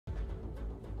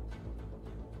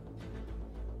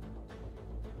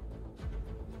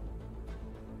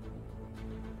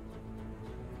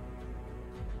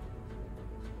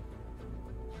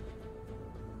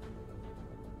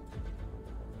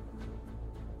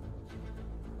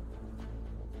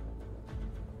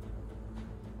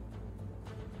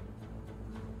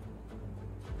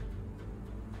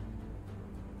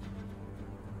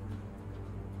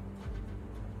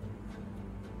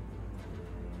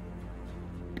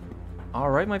All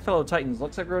right, my fellow Titans,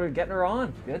 looks like we're getting her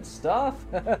on. Good stuff.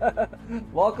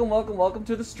 Welcome, welcome, welcome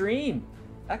to the stream.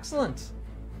 Excellent.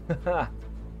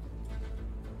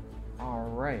 All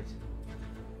right.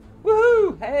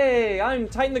 Woohoo! Hey, I'm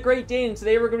Titan the Great Dane, and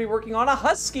today we're going to be working on a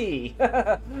Husky.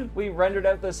 We rendered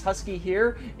out this Husky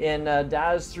here in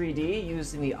Daz 3D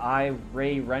using the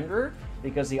Iray renderer,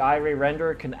 because the Iray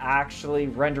renderer can actually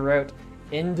render out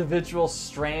individual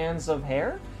strands of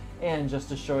hair. And just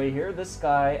to show you here, this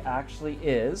guy actually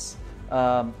is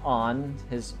on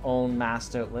his own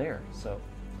masked out layer. So,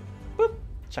 boop,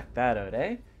 check that out,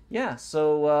 eh? Yeah.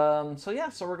 So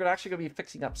we're actually gonna be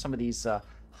fixing up some of these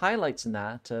highlights in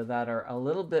that that are a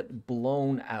little bit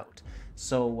blown out.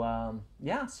 So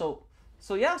yeah. So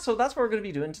that's what we're gonna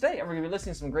be doing today, and we're gonna be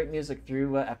listening to some great music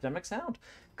through Epidemic Sound.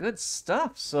 Good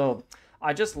stuff. So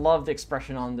I just love the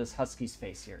expression on this Husky's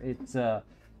face here. It's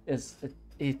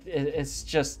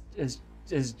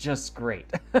just great.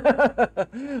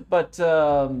 But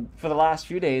for the last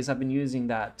few days, I've been using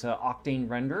that Octane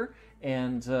render,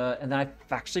 and I've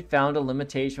actually found a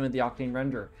limitation with the Octane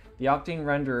render. The Octane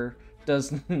render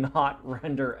does not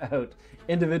render out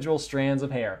individual strands of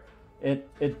hair.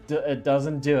 It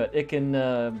doesn't do it. It can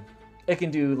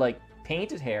do like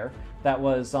painted hair that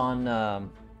was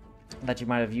on. That you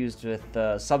might have used with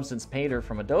Substance Painter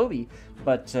from Adobe,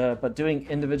 but doing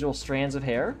individual strands of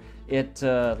hair, it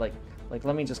like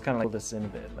let me just kind of pull this in a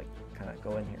bit, like kind of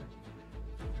go in here,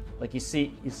 like you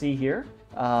see here,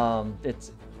 Octane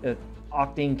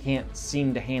can't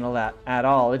seem to handle that at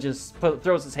all. It just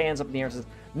throws its hands up in the air and says,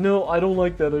 "No, I don't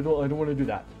like that. I don't want to do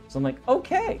that." So I'm like,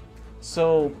 okay,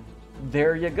 so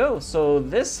there you go. So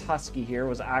this Husky here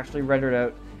was actually rendered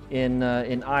out in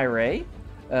Iray.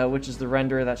 Which is the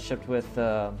render that's shipped with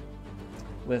Daz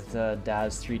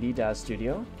 3D, Daz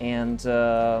Studio, and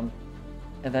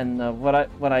then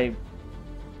what I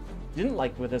didn't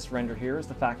like with this render here is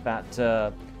the fact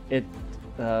that it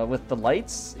with the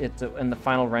lights in the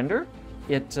final render,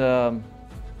 it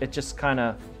just kind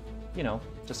of, you know,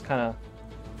 just kind of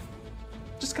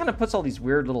puts all these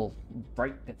weird little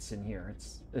bright bits in here.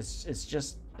 It's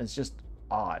just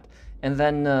odd, and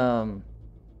then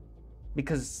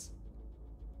because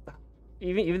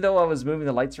even though I was moving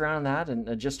the lights around that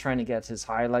and just trying to get his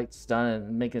highlights done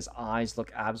and make his eyes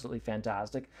look absolutely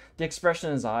fantastic, the expression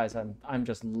in his eyes I'm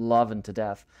just loving to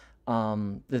death.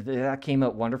 That came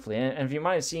out wonderfully, and if you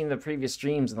might have seen the previous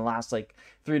streams in the last like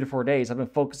 3 to 4 days, I've been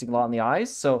focusing a lot on the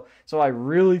eyes. So I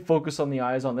really focus on the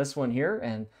eyes on this one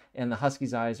here, and the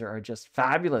Husky's eyes are just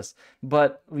fabulous.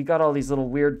 But we got all these little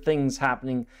weird things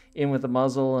happening in with the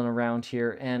muzzle and around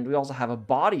here, and we also have a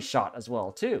body shot as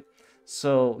well too.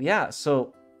 So yeah,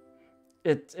 so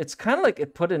it's kind of like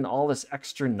it put in all this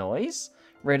extra noise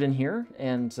right in here,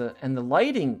 and the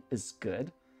lighting is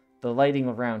good. The lighting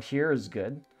around here is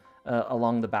good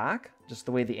along the back, just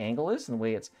the way the angle is and the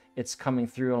way it's coming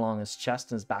through along his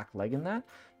chest and his back leg and that.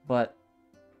 But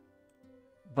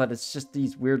it's just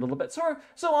these weird little bits.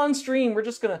 So on stream, we're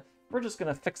just gonna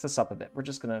fix this up a bit. We're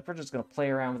just gonna play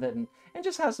around with it and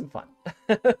just have some fun.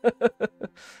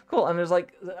 Cool. And there's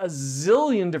like a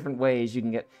zillion different ways you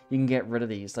can get rid of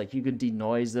these. Like you could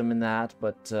denoise them in that,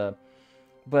 but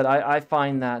I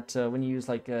find that when you use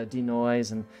like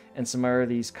denoise and some other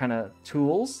these kind of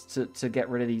tools to get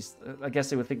rid of these, I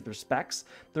guess they would think they're specks.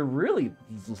 They're really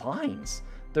lines.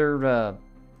 They're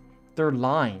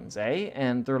lines, eh?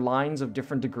 And they're lines of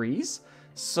different degrees.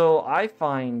 So I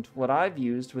find what I've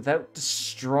used without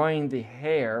destroying the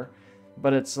hair,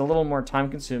 but it's a little more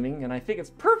time consuming, and I think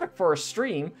it's perfect for a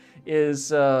stream,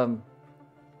 is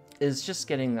just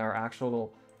getting our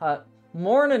actual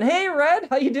morning. Hey Red,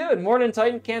 how you doing? Morning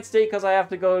Titan, can't stay because I have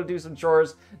to go do some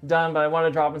chores done, but I want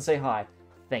to drop and say hi.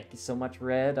 Thank you so much,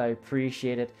 Red. I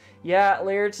appreciate it. Yeah,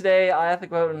 later today I have to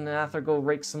go out and I have to go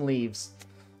rake some leaves.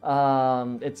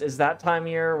 It's that time of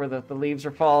year where the leaves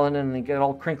are falling and they get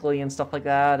all crinkly and stuff like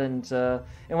that, and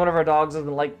one of our dogs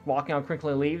doesn't like walking on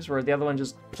crinkly leaves, where the other one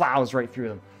just plows right through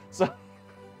them. So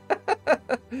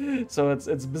so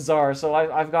it's bizarre. So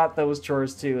I've got those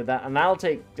chores too, and that'll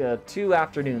take 2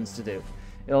 afternoons to do.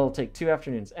 It'll take 2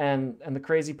 afternoons, and the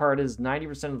crazy part is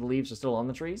 90% of the leaves are still on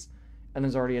the trees, and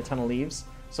there's already a ton of leaves.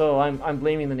 So I'm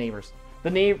blaming the neighbors.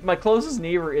 My closest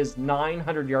neighbor is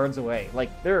 900 yards away.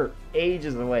 Like, they're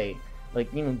ages away.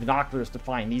 Like, you know, binoculars to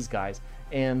find these guys.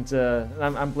 And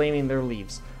I'm blaming their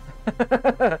leaves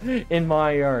in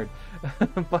my yard.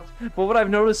 but what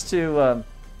I've noticed too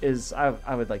is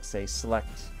I would like say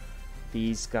select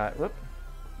these guys. Whoop,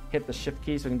 hit the shift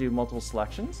key so I can do multiple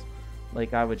selections.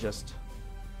 Like, I would just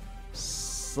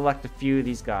select a few of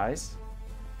these guys,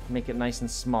 make it nice and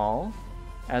small,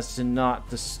 as to not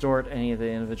distort any of the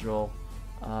individual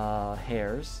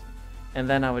hairs, and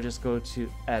then I would just go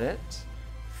to Edit,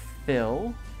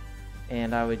 Fill,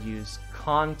 and I would use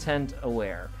Content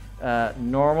Aware.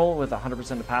 Normal with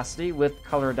 100% opacity with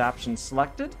color adaptation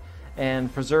selected,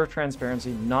 and Preserve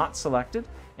Transparency not selected,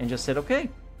 and just hit OK,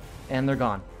 and they're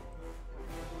gone.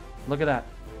 Look at that.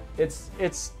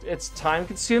 It's time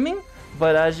consuming,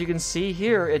 but as you can see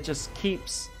here, it just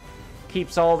keeps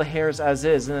all the hairs as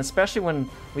is, and especially when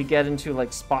we get into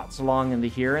like spots along into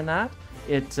here and that,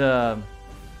 it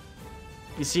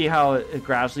you see how it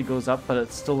gradually goes up, but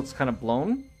it still looks kind of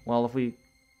blown. Well, if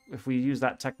we use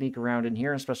that technique around in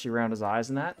here, especially around his eyes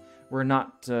and that, we're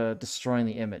not destroying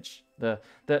the image.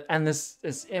 And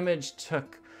this image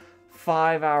took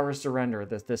 5 hours to render.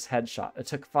 This headshot, it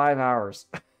took 5 hours,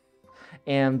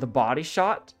 and the body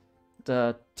shot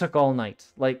took all night.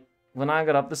 Like when I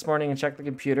got up this morning and checked the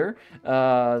computer,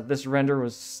 this render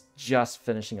was just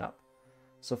finishing up.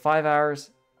 So 5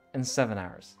 hours and 7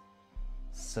 hours.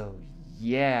 So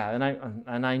yeah,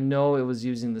 and I know it was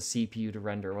using the CPU to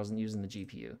render. It wasn't using the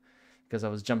GPU, because I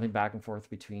was jumping back and forth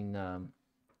between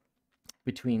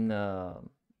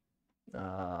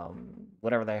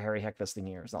whatever the hairy heck this thing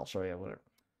here is. I'll show you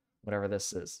whatever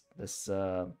this is.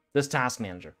 This task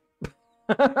manager.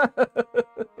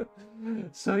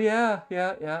 So yeah.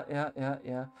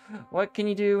 What can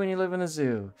you do when you live in a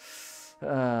zoo?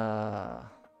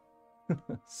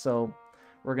 So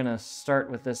we're gonna start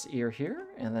with this ear here,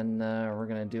 and then we're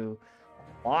gonna do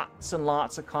lots and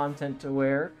lots of content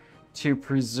aware to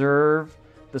preserve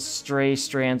the stray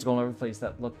strands going over the place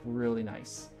that look really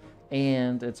nice.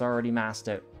 And it's already masked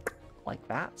out like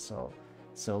that, so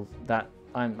that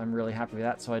I'm really happy with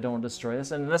that. So I don't want to destroy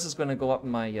this, and this is going to go up in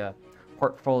my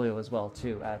portfolio as well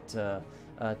too at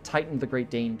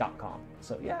TitanTheGreatDane.com.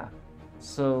 So yeah,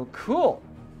 so cool.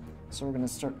 So we're gonna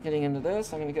start getting into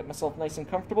this. I'm gonna get myself nice and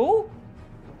comfortable,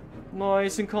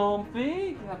 nice and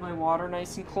comfy. Have my water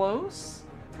nice and close.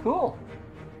 Cool.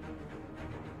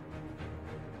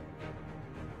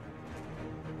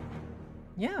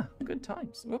 Yeah, good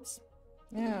times. Whoops.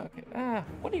 Yeah, okay.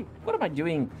 What am I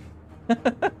doing?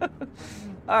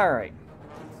 All right.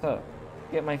 So,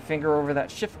 get my finger over that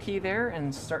shift key there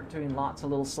and start doing lots of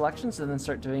little selections, and then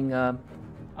start doing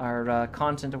our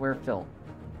content aware fill.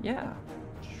 Yeah.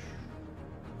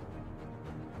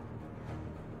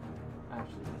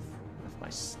 Actually, with my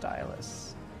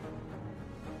stylus.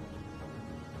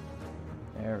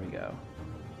 There we go.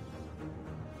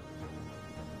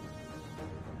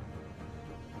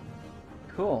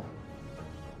 Cool.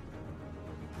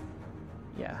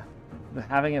 Yeah,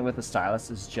 having it with the stylus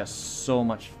is just so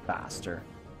much faster.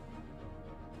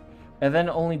 And then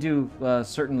only do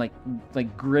certain like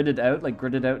gridded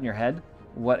out in your head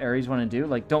what areas you want to do.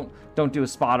 Like don't do a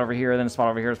spot over here, then a spot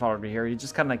over here, a spot over here. You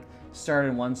just kind of like start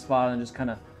in one spot and just kind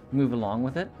of move along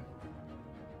with it.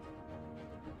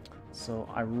 So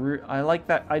I like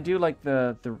that. I do like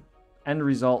the end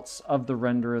results of the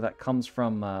render that comes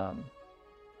from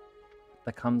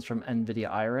Nvidia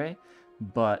Iray,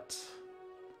 but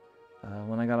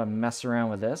when I gotta mess around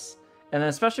with this, and then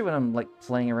especially when I'm like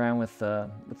playing around with the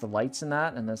lights and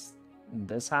that, and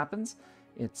this happens,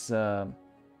 it's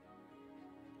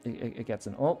it gets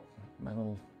an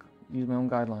use my own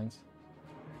guidelines.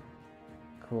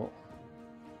 Cool.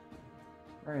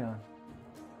 Very on.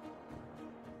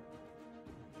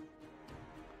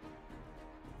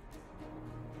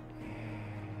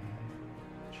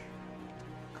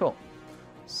 Cool.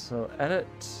 So edit,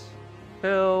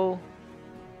 fill,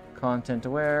 content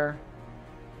aware,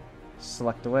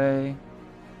 select away.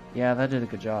 Yeah, that did a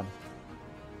good job.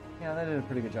 Yeah, that did a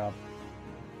pretty good job.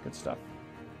 Good stuff.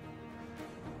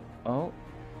 Oh.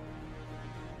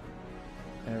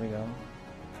 There we go.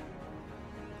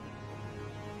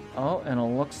 Oh, and it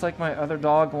looks like my other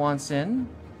dog wants in.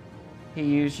 He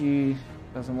usually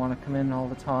doesn't want to come in all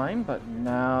the time, but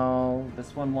now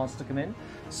this one wants to come in.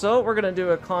 So we're gonna do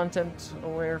a content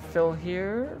aware fill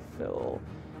here,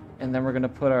 and then we're gonna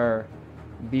put our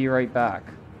be right back.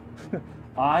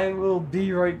 I will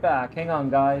be right back. Hang on,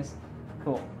 guys.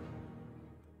 Cool.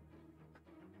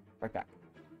 Right back.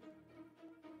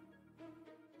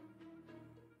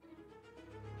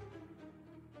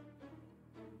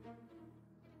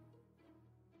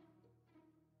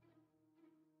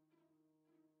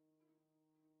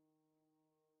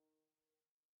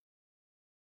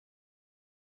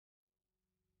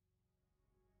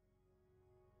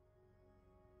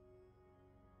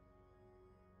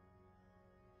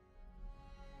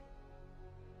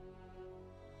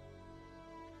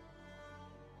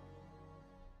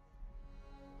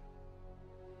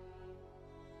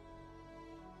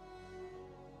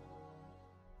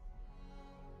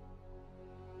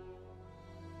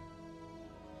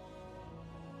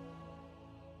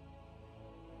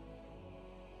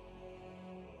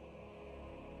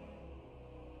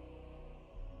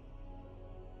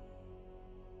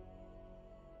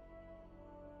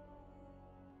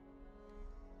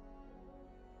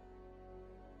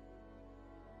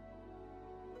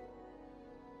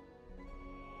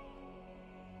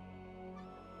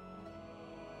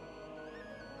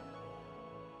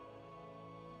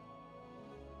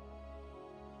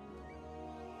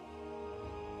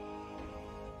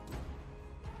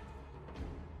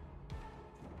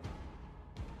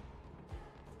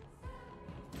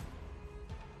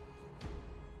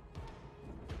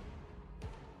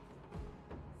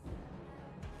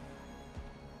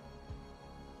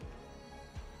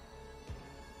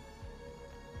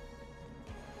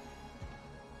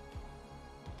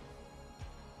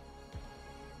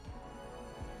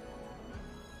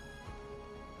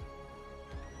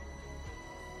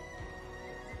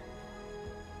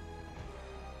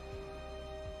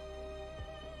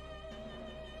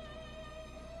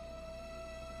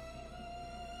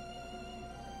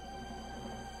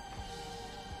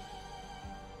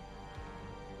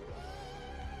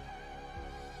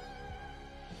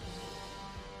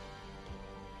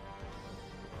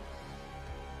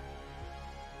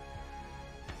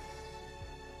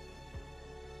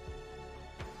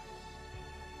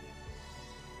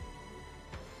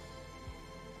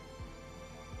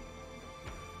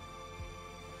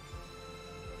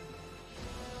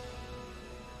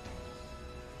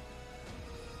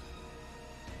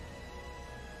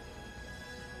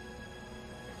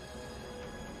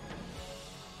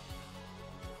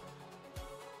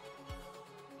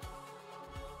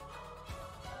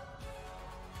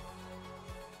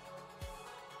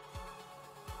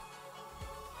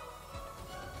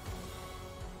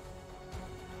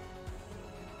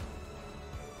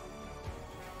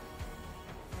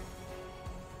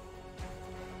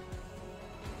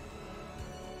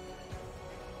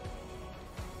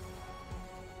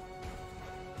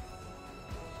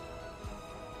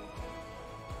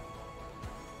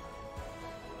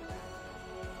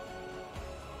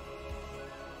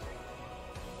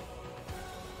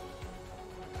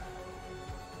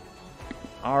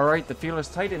 All right, the Fearless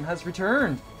Titan has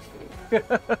returned.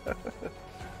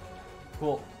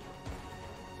 Cool.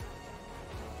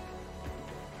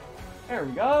 There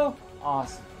we go.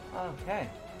 Awesome. Okay.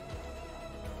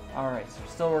 All right, so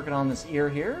we're still working on this ear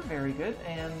here. Very good.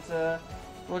 And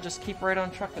we'll just keep right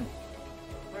on trucking.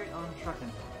 Right on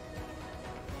trucking.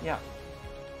 Yeah.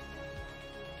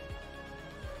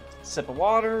 Sip of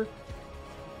water.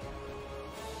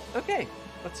 Okay,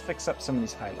 let's fix up some of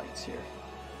these highlights here.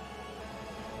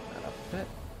 That up a bit.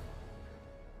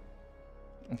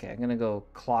 Okay, I'm gonna go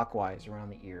clockwise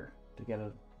around the ear to get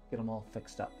them all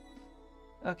fixed up.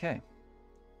 Okay.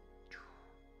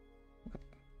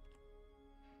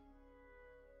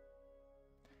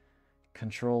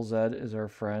 Control Z is our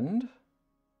friend.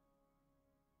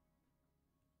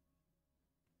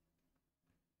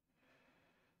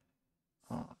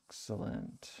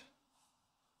 Excellent.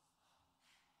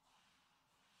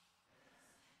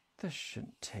 This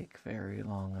shouldn't take very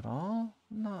long at all.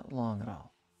 Not long at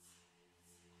all.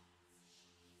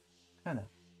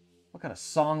 What kind of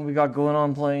song we got going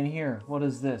on playing here? What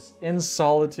is this? In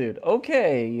Solitude.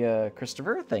 Okay,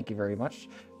 Christopher, thank you very much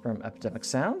from Epidemic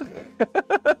Sound.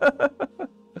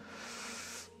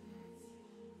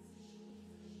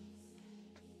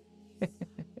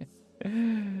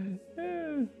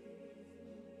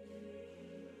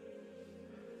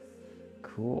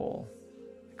 Cool.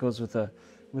 It goes with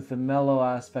the mellow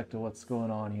aspect of what's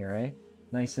going on here, eh?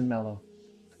 Nice and mellow.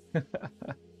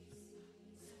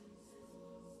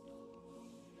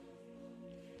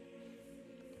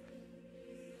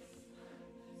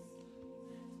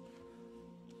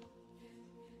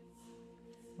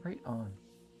 Right on.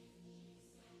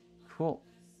 Cool.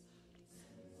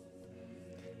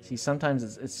 See,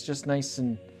 sometimes it's just nice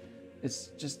and it's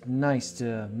just nice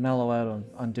to mellow out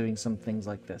on doing some things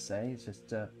like this, eh? It's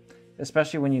just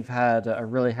especially when you've had a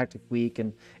really hectic week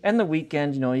and the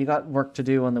weekend, you know, you got work to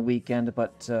do on the weekend,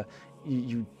 but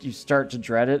you start to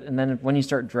dread it, and then when you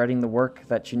start dreading the work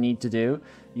that you need to do,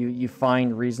 you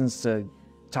find reasons to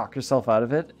talk yourself out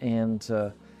of it, and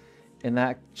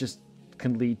that just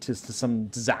can lead to some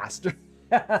disaster.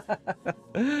 You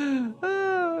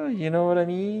know what I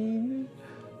mean?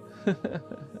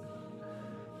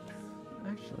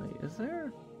 Actually, is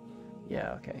there?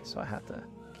 Yeah, okay, so I have to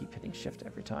keep hitting shift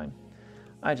every time.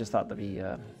 I just thought that'd be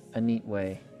a neat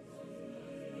way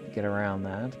to get around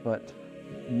that, but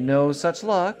no such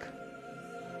luck.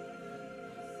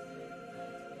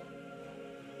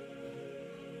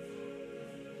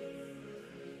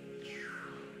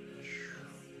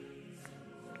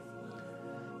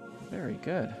 Very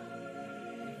good.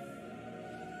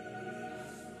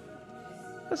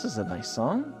 This is a nice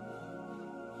song.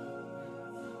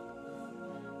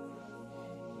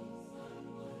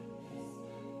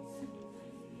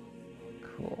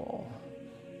 Cool.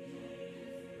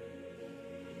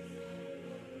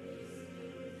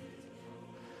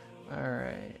 All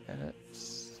right, edit,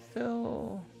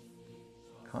 fill,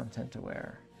 content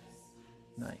aware.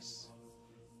 Nice.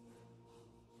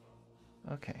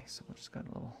 Okay, so we just got a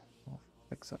little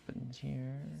fix up in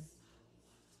here.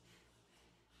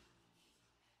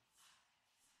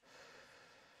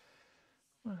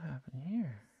 What happened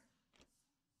here?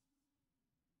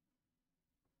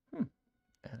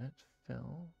 Edit,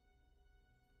 fill.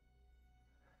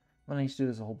 When I used to do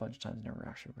this a whole bunch of times, I never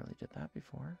actually really did that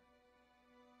before.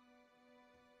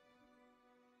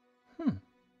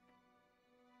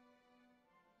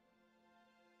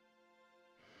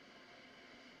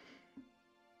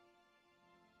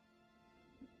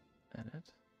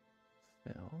 Edit,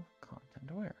 fill,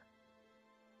 content aware.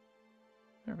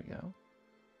 There we go.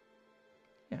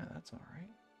 Yeah, that's all right.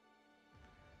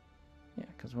 Yeah,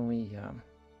 because when we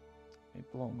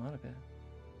blow them out a bit.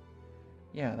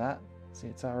 Yeah, that. See,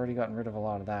 it's already gotten rid of a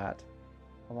lot of that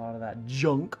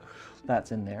junk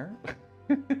that's in there.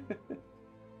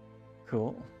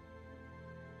 Cool.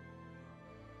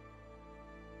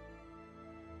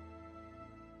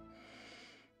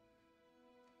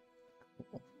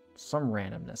 Some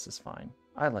randomness is fine.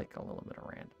 I like a little bit of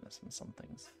randomness in some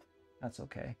things. That's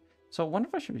okay. So I wonder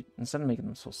if I should, instead of making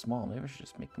them so small, maybe I should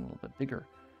just make them a little bit bigger.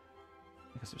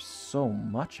 Because there's so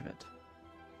much of it.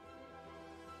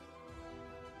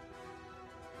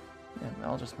 And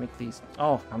I'll just make these...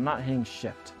 Oh, I'm not hitting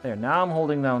shift. There, now I'm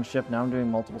holding down shift. Now I'm doing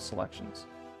multiple selections.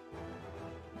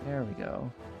 There we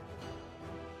go.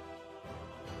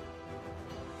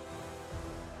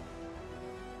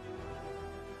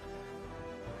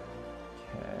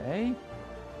 Okay.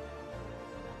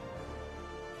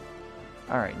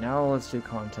 Alright, now let's do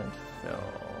content fill.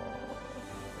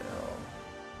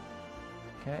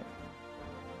 Okay.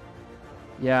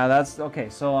 Yeah, that's... Okay,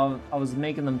 so I was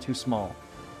making them too small.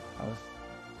 Oh,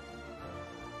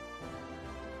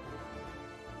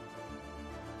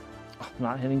 I'm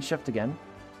not hitting shift again.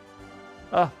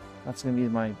 Oh, that's gonna be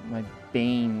my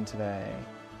bane today.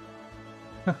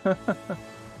 Yeah.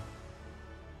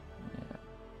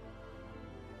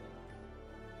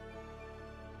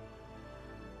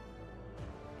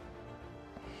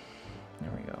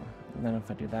 There we go. And then if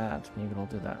I do that, maybe it'll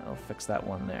do that. I'll fix that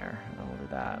one there. And then we'll do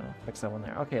that. I'll fix that one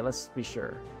there. Okay, let's be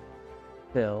sure.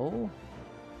 Fill.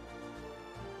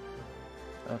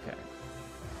 Okay.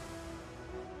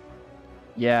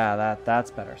 Yeah, that's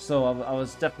better. So I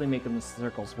was definitely making the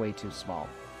circles way too small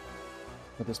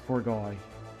for this poor guy,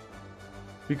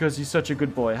 because he's such a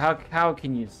good boy. How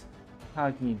can you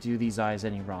do these eyes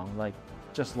any wrong? Like,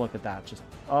 just look at that. Just,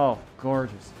 oh,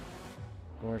 gorgeous,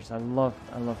 gorgeous. I love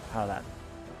how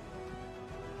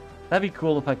that'd be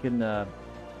cool if I can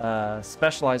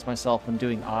specialize myself in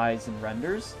doing eyes and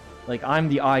renders. Like, I'm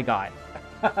the eye guy.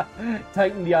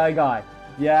 Titan the eye guy.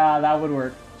 Yeah, that would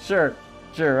work. Sure.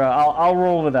 I'll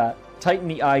roll with that. Titan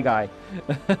the eye guy.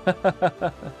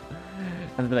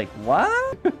 And be like,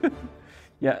 what?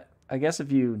 Yeah, I guess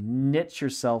if you niche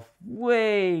yourself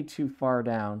way too far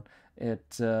down, it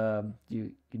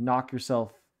you knock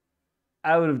yourself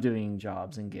out of doing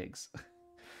jobs and gigs.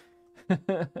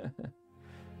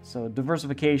 So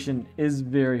diversification is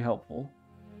very helpful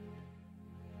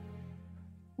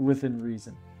within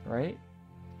reason, right?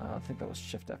 I think that was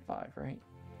Shift F5, right?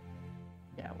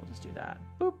 Yeah, we'll just do that.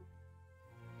 Boop.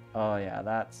 Oh yeah,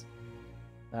 that's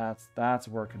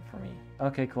working for me.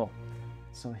 Okay, cool.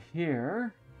 So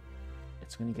here,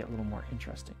 it's going to get a little more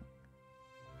interesting.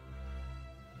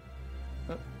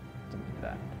 Oh, didn't do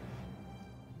that.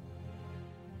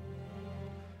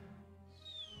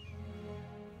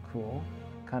 Cool.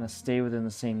 Kind of stay within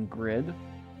the same grid.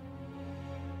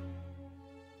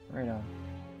 Right on.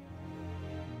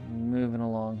 Moving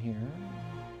along here.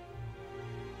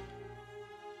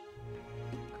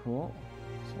 Cool.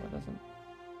 So it doesn't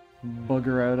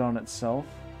bugger out on itself.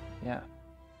 Yeah.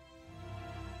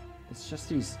 It's just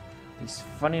these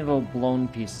funny little blown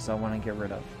pieces I want to get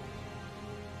rid of.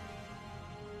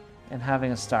 And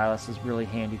having a stylus is really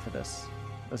handy for this.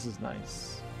 This is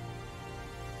nice.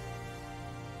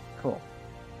 Cool.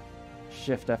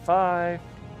 Shift F5.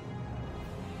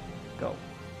 Go.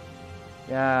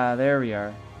 Yeah, there we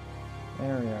are.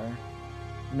 There we are.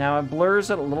 Now it blurs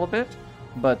it a little bit,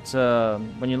 but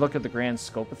when you look at the grand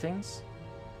scope of things,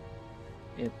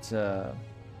 it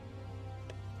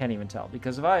can't even tell.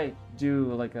 Because if I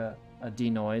do like a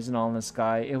denoise and all in the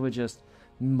sky, it would just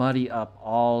muddy up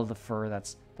all the fur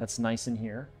that's nice in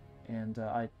here. And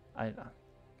I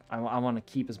want to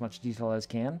keep as much detail as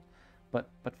I can, but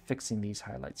fixing these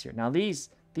highlights here. Now these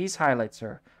highlights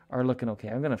are looking okay.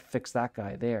 I'm gonna fix that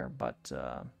guy there, but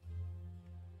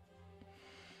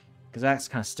because that's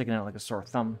kind of sticking out like a sore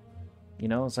thumb. You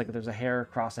know, it's like there's a hair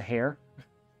across a hair.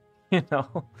 You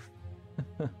know.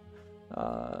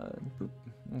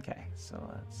 Okay, so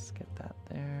let's get that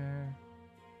there,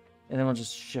 and then we'll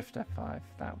just Shift F5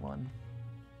 that one.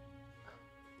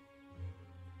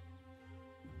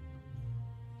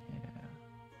 Yeah,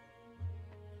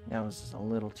 that was just a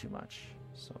little too much.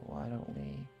 So why don't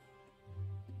we?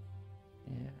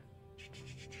 Yeah.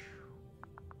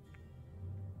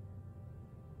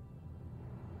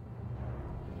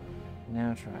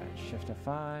 Now try it. Shift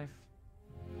F5.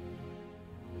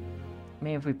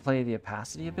 Maybe if we play the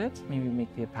opacity a bit, maybe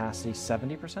make the opacity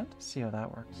 70%. See how that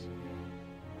works.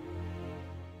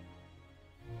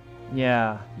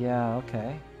 Yeah,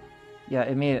 okay. Yeah,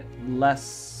 it made it less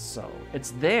so.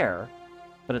 It's there,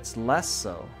 but it's less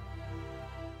so.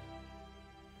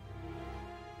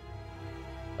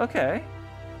 Okay.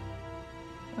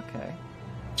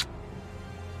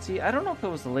 See, I don't know if it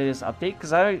was the latest update,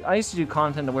 because I used to do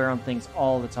content aware on things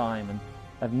all the time, and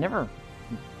I've never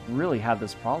really had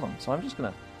this problem. So I'm just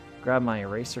going to grab my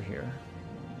eraser here.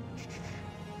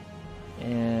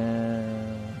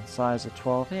 And size of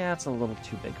 12. Yeah, it's a little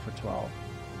too big for 12.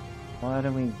 Why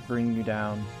don't we bring you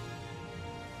down?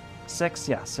 6?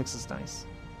 Yeah, 6 is nice.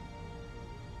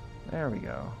 There we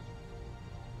go.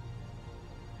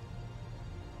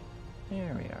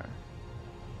 There we are.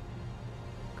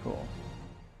 Cool.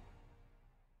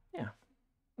 Yeah.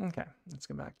 Okay, let's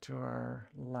go back to our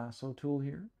lasso tool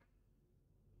here.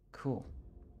 Cool.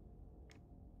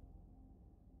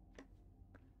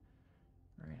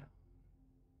 Right.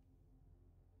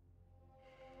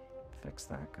 Fix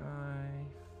that guy.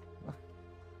 Oh.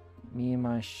 Me and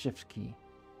my shift key.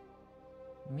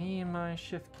 Me and my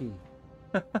shift key.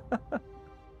 What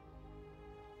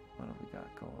have we got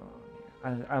going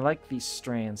on here? I like these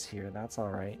strands here. That's all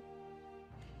right.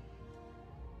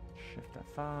 Shift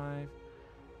F5.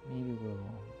 Maybe we'll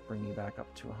bring you back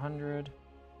up to 100.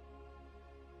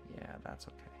 Yeah, that's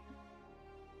okay.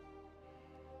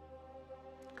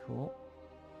 Cool.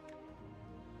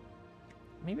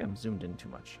 Maybe I'm zoomed in too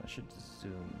much. I should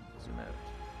zoom out.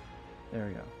 There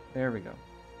we go. There we go.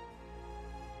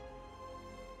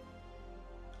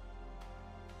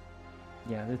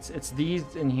 Yeah, it's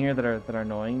these in here that are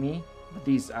annoying me, but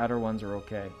these outer ones are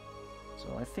okay.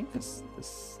 So I think this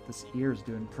ear is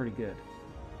doing pretty good.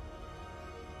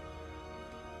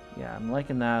 Yeah, I'm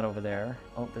liking that over there.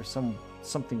 Oh, there's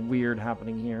something weird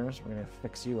happening here, so we're gonna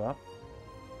fix you up.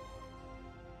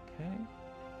 Okay.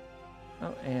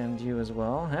 Oh, and you as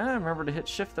well. Remember to hit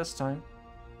shift this time.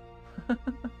 And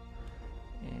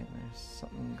there's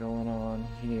something going on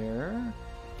here.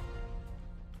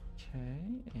 Okay,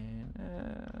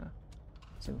 and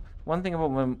so one thing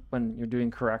about when you're doing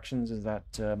corrections is that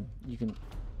you can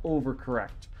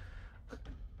overcorrect.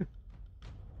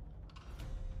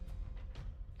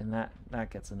 And that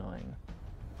gets annoying.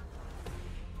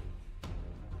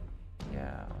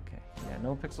 Yeah, okay. Yeah,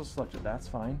 no pixels selected. That's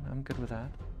fine. I'm good with that.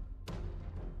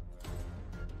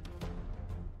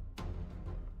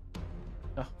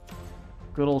 Oh,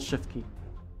 good old shift key.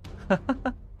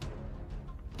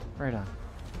 Right on.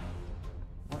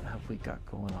 What have we got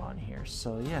going on here?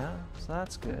 So yeah, so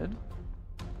that's good.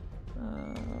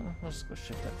 Let's just go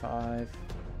shift F5.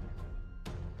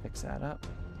 Fix that up.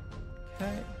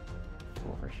 Okay.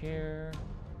 Go over here.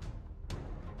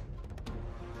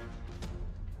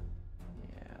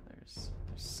 Yeah, there's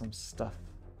some stuff,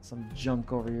 some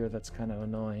junk over here that's kind of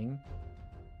annoying.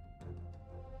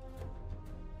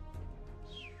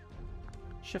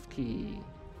 Shift key.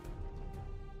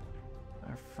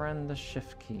 Our friend the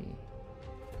shift key.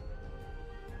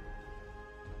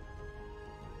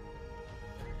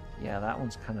 Yeah, that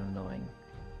one's kind of annoying.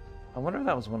 I wonder if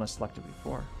that was one I selected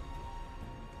before.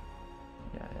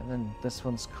 Yeah, and then this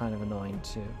one's kind of annoying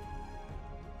too.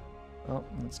 Oh,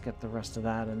 let's get the rest of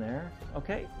that in there.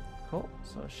 Okay, cool.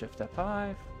 So shift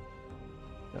F5.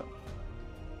 Go.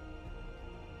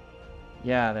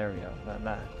 Yeah, there we go.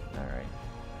 That. All right.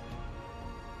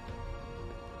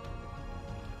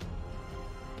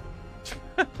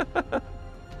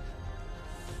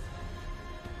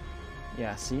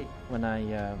 Yeah, see, when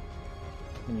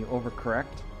you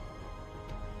overcorrect.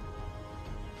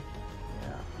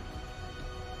 Yeah.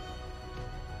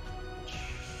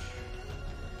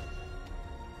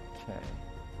 Okay.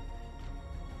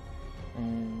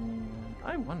 And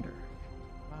I wonder.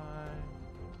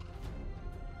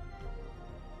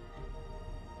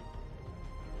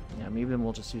 Yeah, maybe then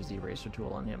we'll just use the eraser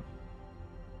tool on him.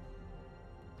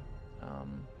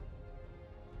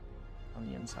 On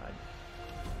the inside.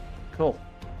 Cool.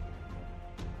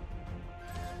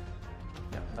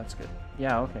 Yeah, that's good.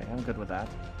 Yeah, okay, I'm good with that.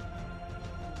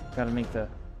 Gotta make that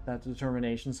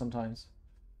determination sometimes.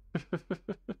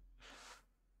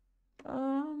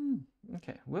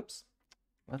 Okay, whoops.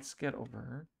 Let's get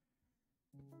over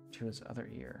to his other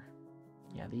ear.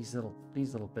 Yeah, these little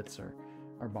bits are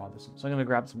bothersome. So I'm gonna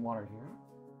grab some water here.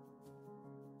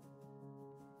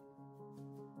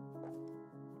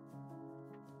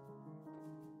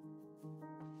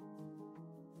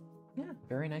 Yeah,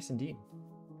 very nice indeed.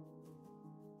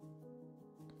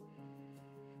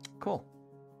 Cool.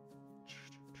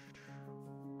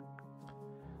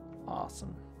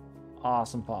 Awesome.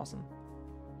 Awesome possum.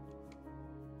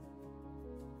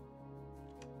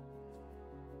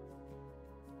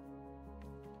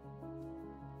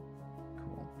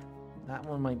 Cool. That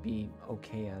one might be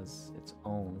okay as its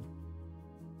own.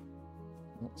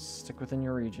 Well, stick within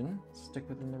your region. Stick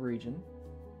within the region.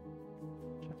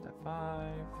 Shift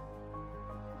F5.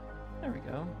 There we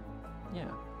go.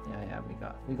 Yeah,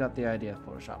 we got the idea of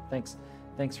Photoshop. Thanks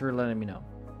for letting me know.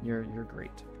 You're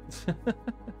great.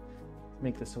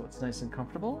 Make this so it's nice and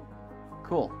comfortable.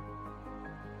 Cool.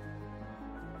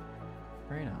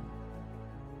 Right on.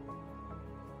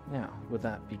 Now, would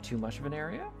that be too much of an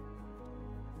area?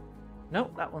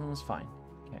 Nope, that one was fine.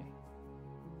 Okay.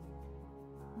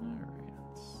 All right.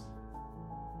 That's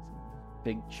a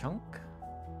big chunk.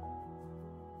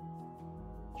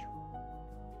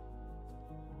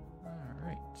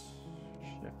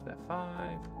 Shift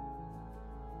F5.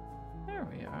 There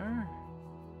we are.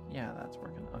 Yeah, that's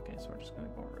working. Okay, so we're just going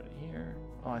to go over to here.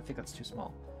 Oh, I think that's too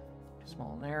small. Too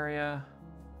small an area.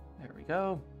 There we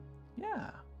go.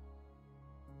 Yeah.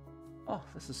 Oh,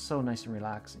 this is so nice and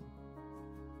relaxing.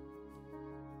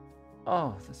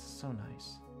 Oh, this is so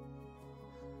nice.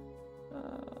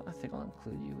 I think I'll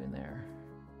include you in there.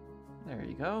 There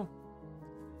you go.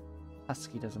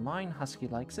 Husky doesn't mind. Husky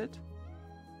likes it.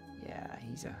 Yeah,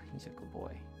 he's a good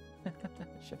boy.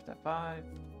 Shift F5.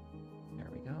 There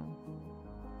we go.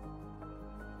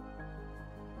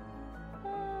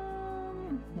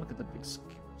 Look at the big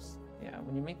screws. Yeah,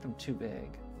 when you make them too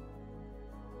big.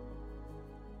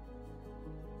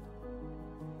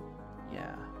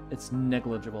 Yeah, it's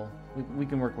negligible. We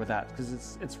can work with that because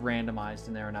it's randomized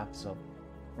in there enough, so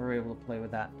we're able to play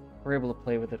with that. We're able to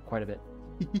play with it quite a bit.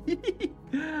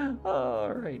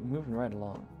 All right, moving right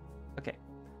along. Okay,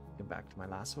 go back to my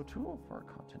lasso tool for our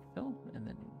content fill, and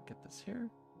then get this here.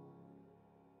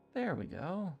 There we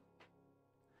go.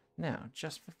 Now,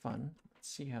 just for fun, let's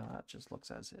see how that just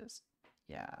looks as is.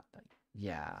 Yeah,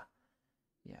 yeah,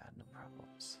 no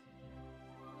problems.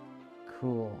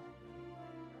 Cool.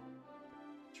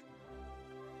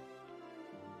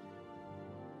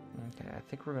 Okay, I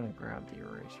think we're gonna grab the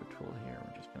eraser tool here.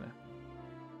 We're just gonna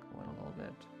go in a little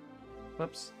bit.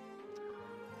 Whoops.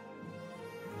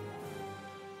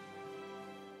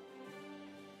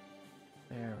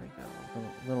 There we go.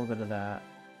 A little bit of that.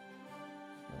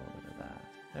 A little bit of that.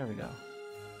 There we go.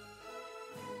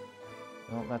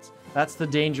 Well, that's the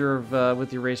danger of with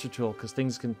the eraser tool, because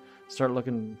things can start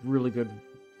looking really good.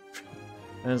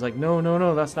 And it's like, no,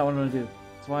 that's not what I'm gonna do.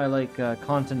 That's why I like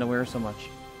content aware so much.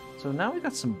 So now we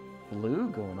got some blue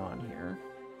going on here.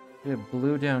 We have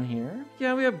blue down here.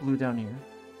 Yeah, we have blue down here.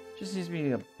 Just needs to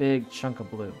be a big chunk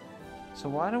of blue. So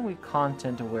why don't we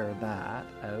content aware that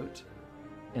out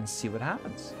and see what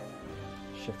happens?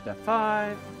 Shift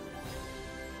F5.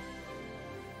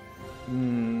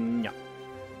 No.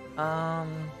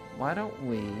 Why don't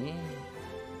we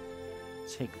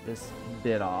take this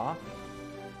bit off?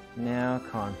 Now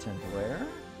content aware.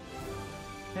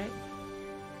 Okay.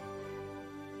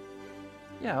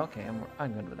 Yeah, okay,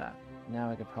 I'm good with that.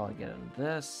 Now I could probably get into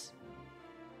this.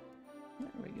 There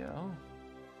we go.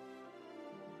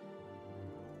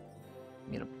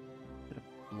 Need a bit of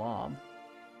blob.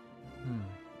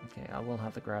 Okay, I will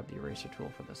have to grab the eraser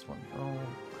tool for this one. Oh,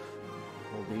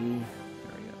 there we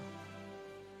go.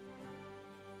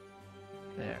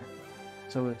 There.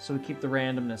 So we keep the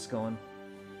randomness going.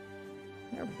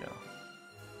 There we go.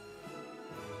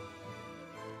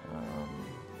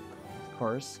 Of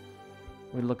course,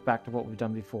 we look back to what we've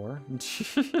done before.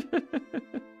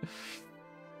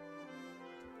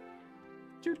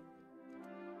 Dude.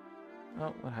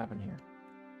 Oh, what happened here?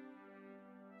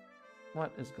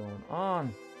 What is going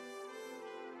on?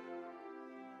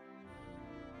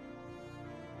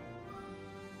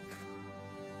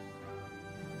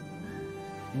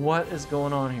 What is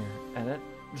going on here? Edit.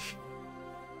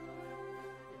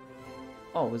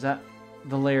 Oh, was that...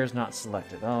 The layer's not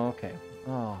selected. Oh, okay.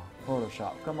 Oh,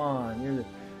 Photoshop. Come on. You're the...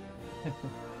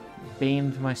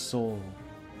 bane to my soul.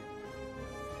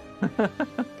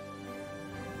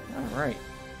 Alright.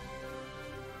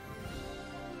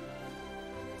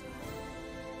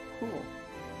 Cool.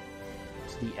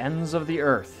 To the ends of the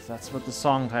earth. That's what the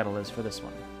song title is for this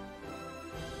one.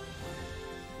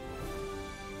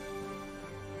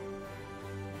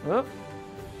 Whoop.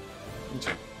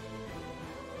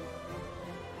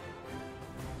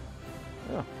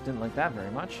 Oh, didn't like that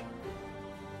very much.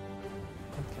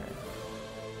 Okay.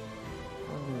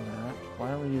 We'll do that. Why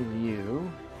don't we do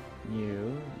you?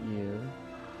 You.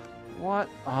 What?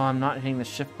 Oh, I'm not hitting the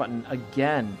shift button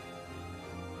again.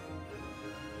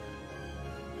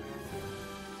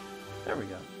 There we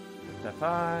go. Shift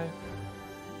F5.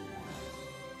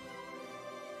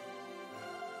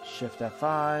 Shift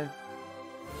F5.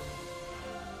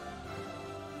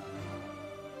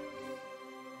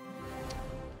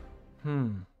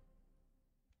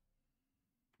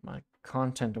 My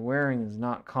content awareing is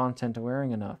not content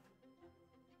awareing enough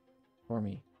for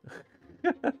me.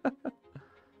 Yeah,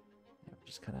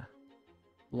 just kind of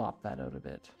lop that out a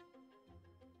bit.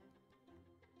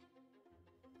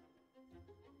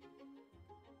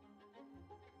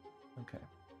 Okay.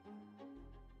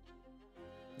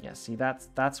 Yeah, see,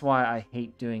 that's why I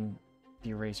hate doing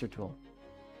the eraser tool.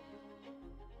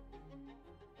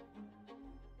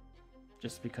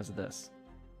 Just because of this.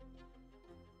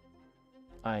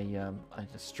 I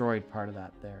destroyed part of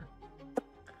that there.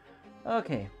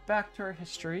 Okay, back to our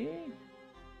history.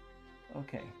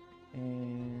 Okay,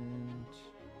 and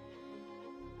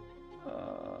I'm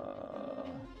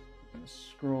gonna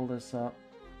scroll this up.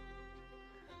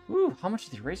 Ooh, how much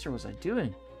of the eraser was I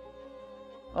doing?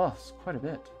 Oh, it's quite a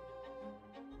bit.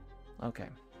 Okay,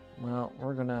 well,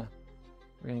 we're gonna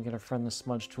get our friend the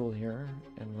smudge tool here,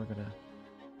 and we're gonna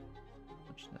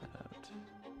smudge that out.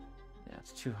 Yeah,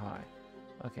 it's too high.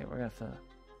 Okay, we're gonna have to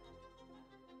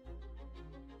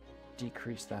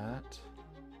decrease that.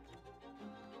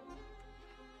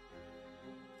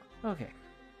 Okay,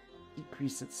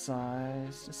 decrease its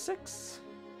size to 6.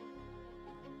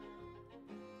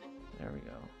 There we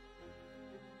go.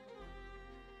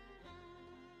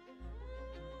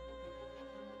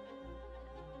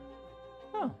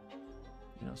 Oh,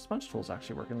 you know, sponge tool's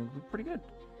actually working pretty good.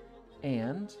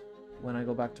 And when I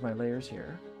go back to my layers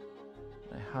here,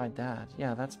 I hide that.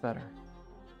 Yeah, that's better.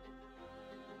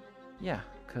 Yeah,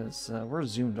 because we're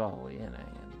zoomed all the way in. And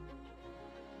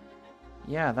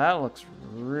yeah, that looks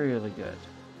really good.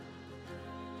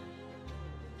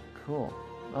 Cool.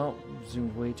 Oh,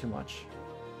 zoomed way too much.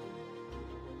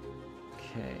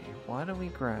 Okay, why don't we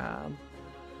grab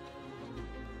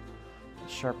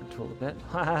the sharpen tool a bit?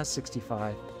 Haha,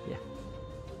 65. Yeah.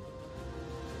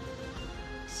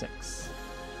 6.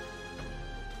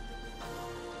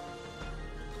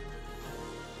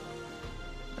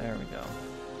 There we go.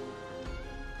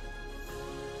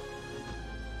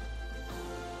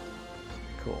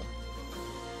 Cool.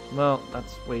 Well,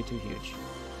 that's way too huge.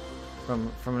 From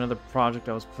another project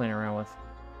I was playing around with.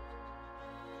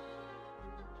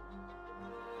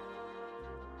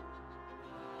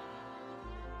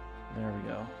 There we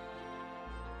go.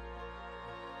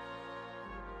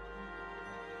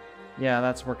 Yeah,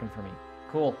 that's working for me.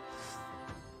 Cool.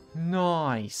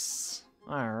 Nice.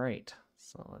 All right.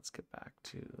 So let's get back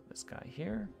to this guy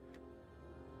here.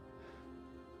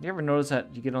 You ever notice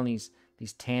that you get on these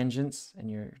tangents and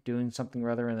you're doing something or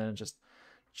other and then it just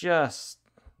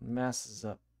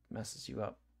messes you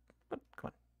up. But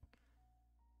come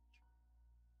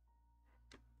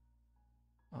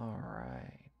on. All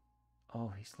right.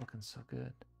 Oh, he's looking so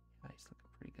good. Yeah, he's looking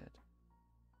pretty good.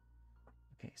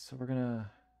 Okay, so we're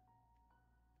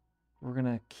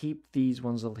gonna keep these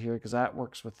ones over here because that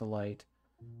works with the light.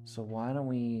 So why don't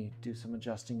we do some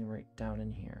adjusting right down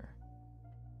in here?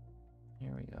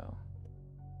 Here we go.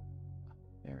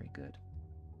 Very good.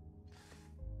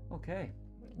 Okay.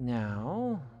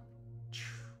 Now,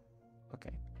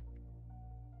 okay.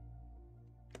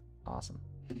 Awesome.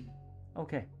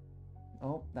 Okay.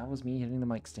 Oh, that was me hitting the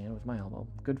mic stand with my elbow.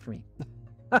 Good for me.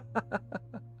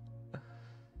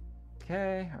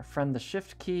 Okay, our friend the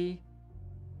shift key.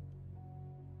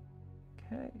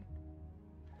 Okay.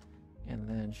 And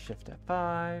then shift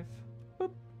F5.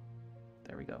 Boop.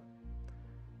 There we go.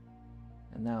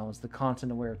 And now is the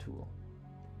content aware tool.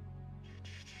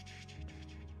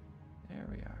 There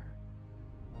we are.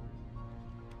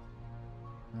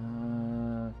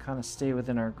 Kind of stay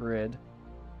within our grid.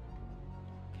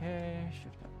 Okay,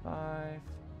 shift F5.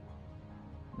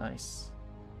 Nice.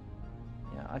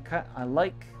 Yeah, I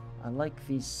like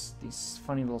these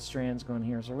funny little strands going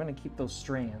here, so we're gonna keep those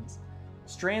strands.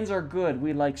 Strands are good.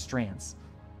 We like strands.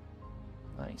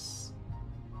 Nice.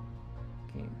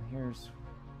 Okay, here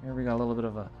we got a little bit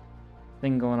of a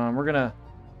thing going on. We're gonna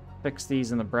fix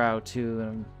these in the brow too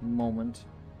in a moment,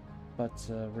 but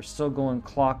we're still going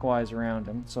clockwise around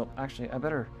him. So actually, I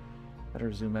better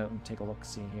zoom out and take a look.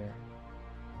 See here.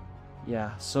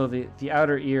 Yeah. So the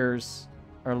outer ears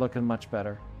are looking much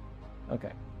better.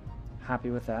 Okay.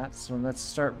 Happy with that. So let's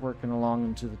start working along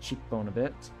into the cheekbone a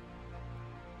bit.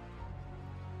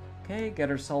 Okay, get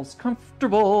ourselves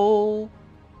comfortable.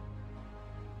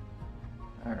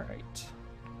 All right.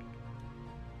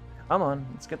 Come on,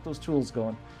 let's get those tools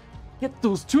going. Get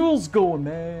those tools going,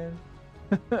 man.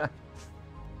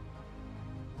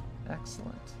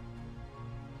 Excellent.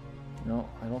 No,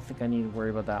 I don't think I need to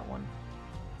worry about that one.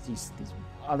 These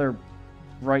other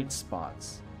bright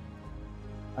spots.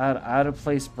 Out of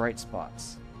place bright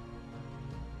spots.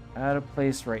 Out of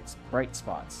place bright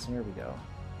spots. Here we go.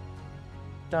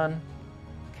 Done.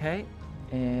 Okay.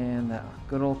 And that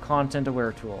good old content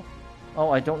aware tool. Oh,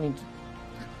 I don't need to...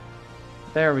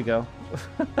 There we go.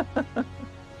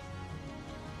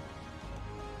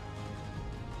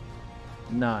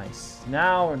 Nice.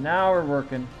 Now we're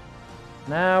working.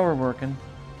 Now we're working.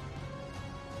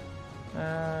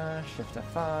 Shift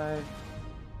F5.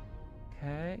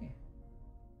 Okay.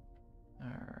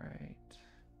 Alright.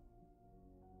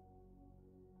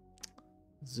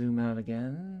 Zoom out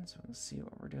again so we can see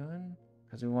what we're doing.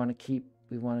 Because we want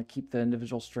to keep the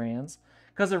individual strands.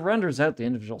 Because it renders out the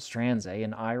individual strands,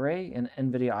 in Iray, in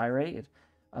Nvidia Iray.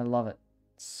 I love it.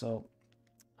 So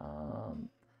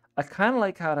I kind of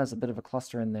like how it has a bit of a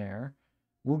cluster in there.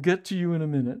 We'll get to you in a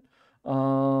minute.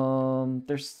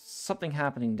 There's something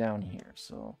happening down here,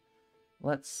 so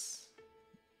let's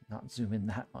not zoom in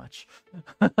that much.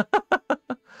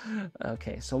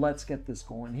 Okay, so let's get this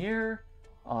going here.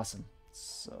 Awesome.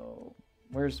 So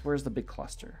where's the big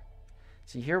cluster?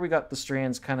 See, here we got the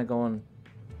strands kind of going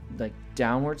like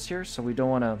downwards here, so we don't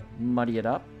want to muddy it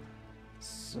up.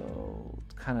 So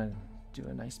kind of do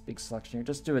a nice big selection here.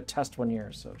 Just do a test one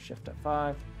here. So shift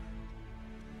F5.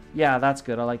 Yeah, that's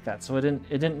good. I like that. So it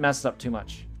didn't mess it up too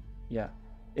much. Yeah.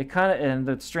 it kind of, and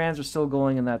the strands are still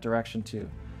going in that direction too.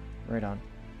 Right on.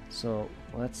 So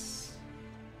let's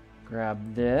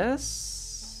grab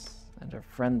this and our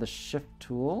friend the shift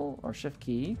tool or shift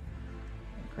key.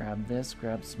 Grab this,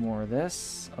 grab some more of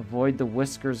this. Avoid the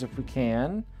whiskers if we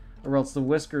can, or else the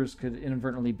whiskers could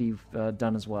inadvertently be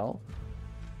done as well.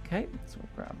 Okay, so we'll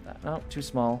grab that. Oh, too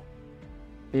small.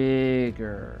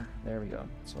 Bigger. There we go.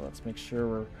 So let's make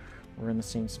sure we're in the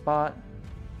same spot.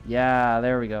 Yeah,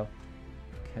 there we go.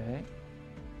 Okay.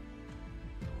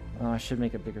 Oh, I should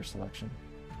make a bigger selection.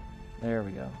 There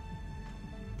we go.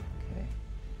 Okay.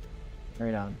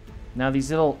 Right on. Now these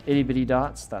little itty bitty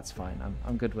dots, that's fine.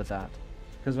 I'm good with that.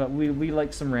 Because we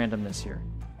like some randomness here.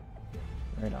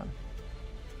 Right on.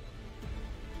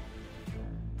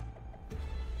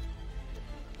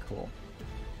 Cool.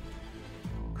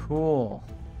 Cool.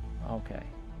 Okay.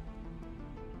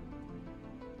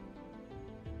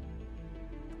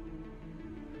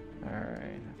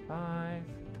 Alright, 5.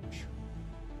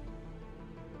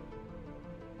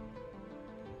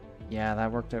 Yeah,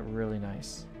 that worked out really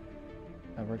nice.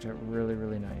 That worked out really,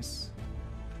 really nice.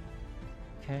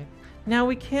 Okay. Now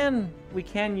we can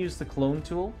use the clone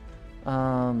tool,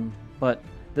 but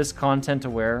this content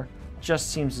aware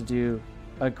just seems to do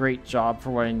a great job for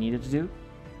what I needed to do.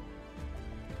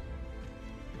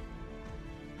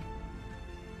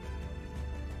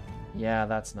 Yeah,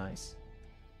 that's nice.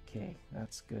 Okay,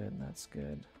 that's good, that's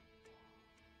good.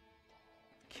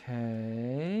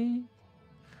 Okay.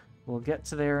 We'll get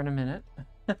to there in a minute.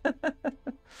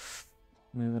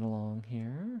 Moving along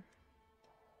here.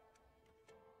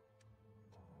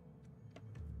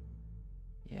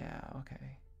 Yeah,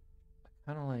 okay.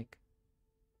 I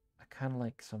kind of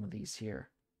like some of these here.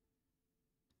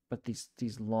 But these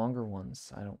longer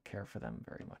ones, I don't care for them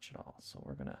very much at all. So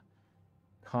we're gonna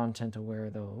content aware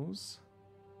those.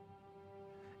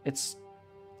 It's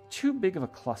too big of a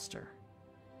cluster.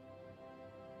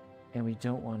 And we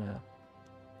don't want to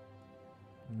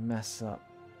mess up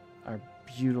our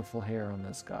beautiful hair on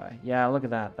this guy. Yeah, look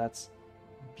at that. That's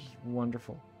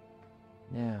wonderful.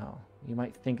 Now, you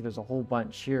might think there's a whole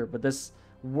bunch here, but this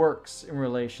works in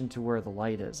relation to where the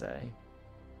light is, eh?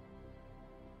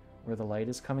 Where the light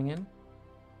is coming in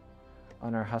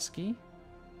on our Husky.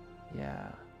 Yeah.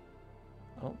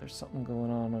 Oh, there's something going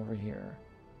on over here.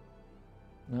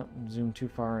 Nope, zoom too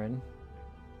far in.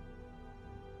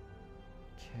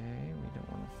 Okay, we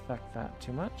don't want to affect that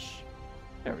too much.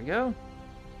 There we go.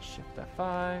 Shift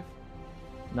F5.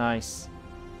 Nice.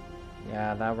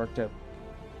 Yeah, that worked out.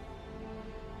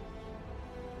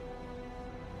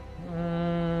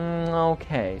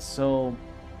 Okay, so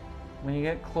when you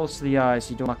get close to the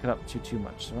eyes, you don't muck it up too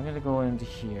much. So I'm going to go into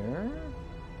here.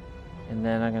 And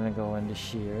then I'm going to go into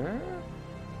here.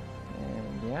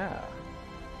 And yeah.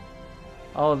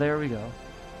 Oh, there we go.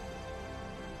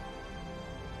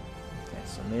 Okay,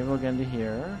 so maybe we'll get into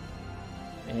here.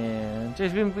 And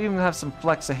just, we even have some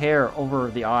flecks of hair over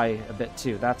the eye a bit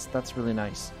too. That's really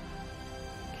nice.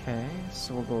 Okay,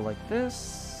 so we'll go like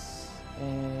this.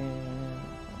 And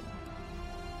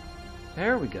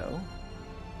there we go.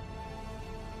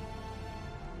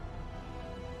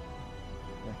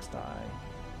 Next eye.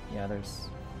 Yeah, there's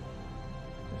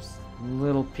a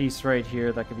little piece right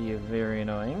here that could be very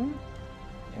annoying.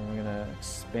 And we're gonna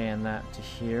expand that to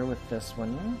here with this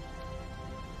one.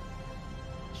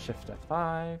 Shift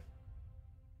F5.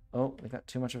 Oh, we got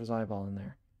too much of his eyeball in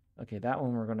there. Okay, that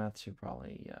one we're gonna have to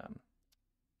probably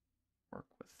work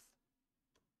with.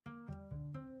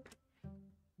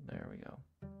 There we go.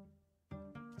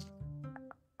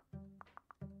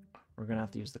 We're gonna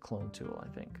have to use the clone tool, I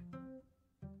think.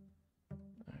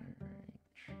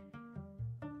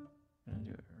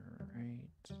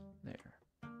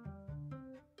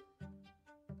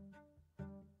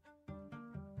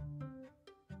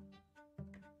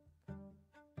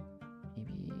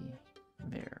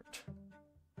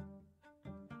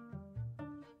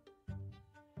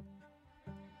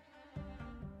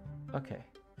 Okay,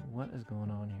 what is going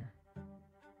on here?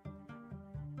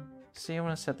 See, I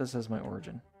want to set this as my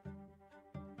origin.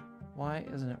 Why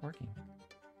isn't it working?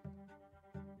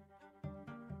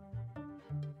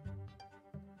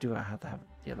 Do I have to have it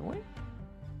the other way?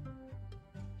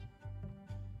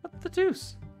 What the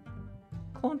deuce?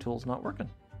 Clone tool's not working.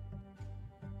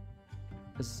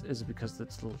 Is it because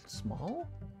it's a little small?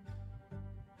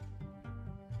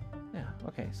 Yeah,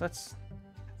 okay, so that's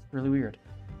really weird.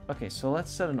 Okay, so let's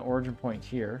set an origin point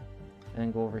here and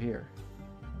then go over here.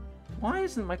 Why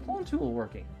isn't my clone tool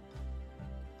working?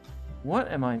 What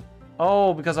am I...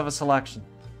 Oh, because of a selection.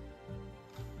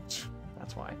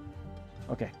 That's why.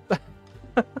 Okay.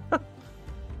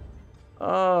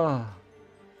 Oh. I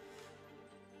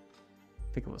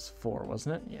think it was 4,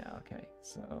 wasn't it? Yeah, okay.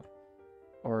 So,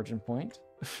 origin point.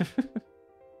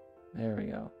 There we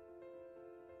go.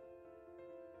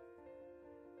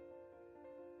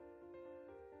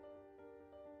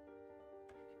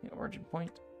 Yeah, origin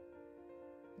point.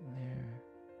 There.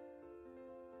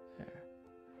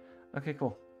 Okay,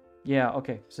 cool. Yeah,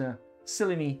 okay. So,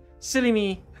 silly me. Silly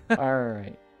me!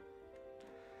 Alright.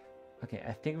 Okay,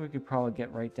 I think we could probably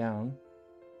get right down.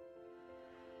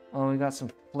 Oh, we got some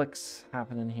flicks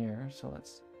happening here, so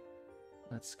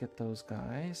let's get those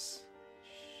guys.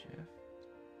 Shift.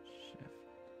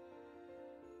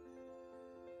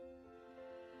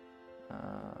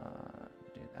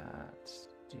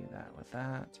 Do that with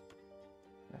that.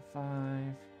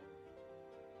 F5.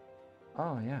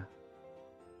 Oh, yeah.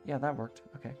 Yeah, that worked.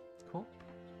 Okay, cool.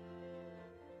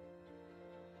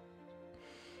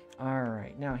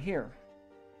 Alright, now here.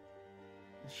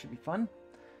 This should be fun.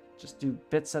 Just do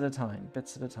bits at a time,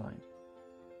 bits at a time.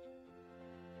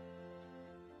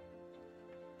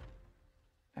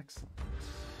 Excellent.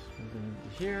 Moving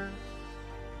into here.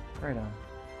 Right on.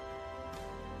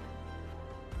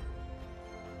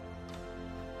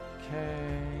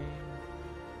 Okay.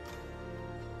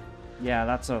 Yeah,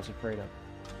 that's what I was afraid of.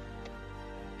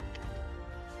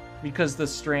 Because the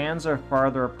strands are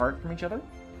farther apart from each other?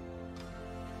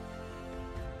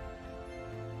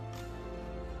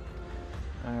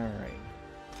 Alright.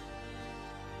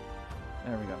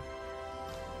 There we go.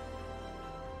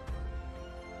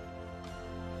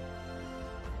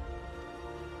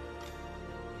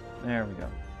 There we go.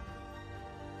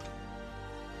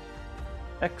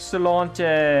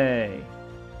 Excellente!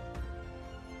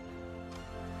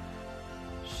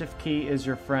 Shift key is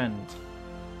your friend.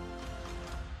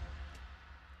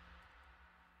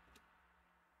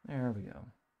 There we go.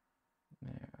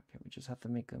 There, okay, we just have to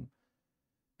make them...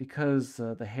 Because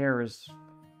the hair is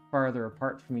farther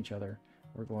apart from each other,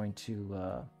 we're going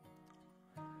to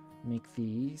make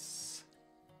these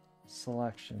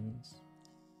selections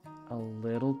a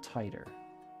little tighter.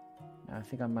 Now, I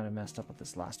think I might have messed up with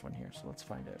this last one here, so let's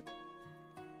find out.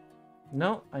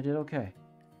 No, I did okay.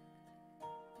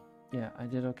 Yeah, I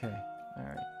did okay.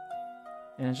 Alright.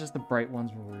 And it's just the bright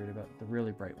ones we're worried about, the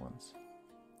really bright ones.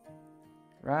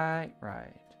 Right.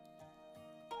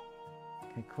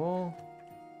 Okay, cool.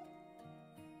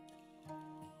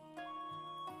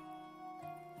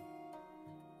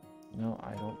 No,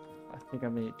 I don't. I think I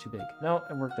made it too big. No,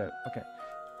 it worked out. Okay.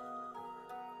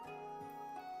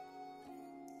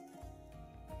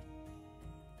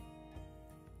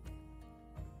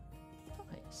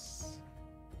 Nice.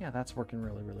 Yeah, that's working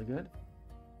really, really good.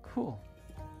 Cool.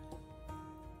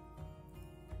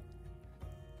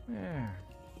 There.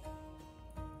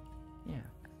 Yeah.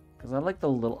 Because I like the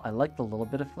little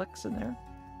bit of flicks in there.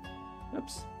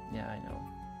 Oops. Yeah, I know.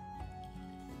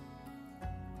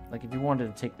 Like, if you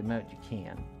wanted to take them out, you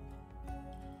can.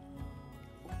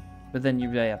 But then you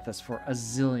really have this for a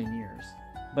zillion years.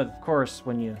 But of course,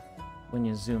 when you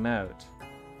zoom out,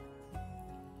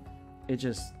 it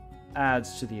just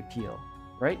adds to the appeal,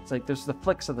 right? It's like there's the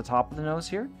flicks at the top of the nose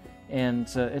here, and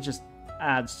it just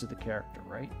adds to the character,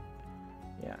 right?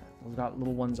 Yeah, we've got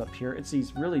little ones up here. It's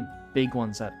these really big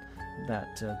ones that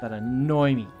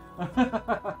annoy me. All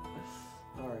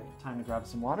right, time to grab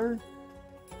some water.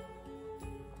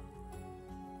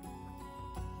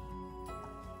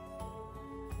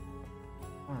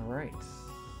 Alright.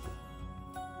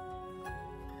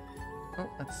 Oh,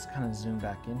 let's kind of zoom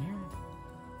back in here.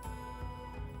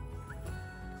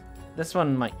 This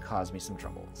one might cause me some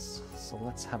troubles, so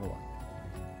let's have a look.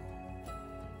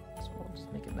 So we'll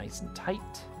just make it nice and tight.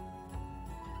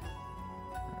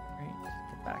 Alright,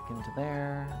 get back into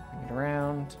there, bring it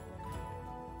around.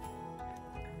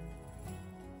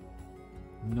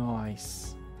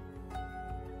 Nice.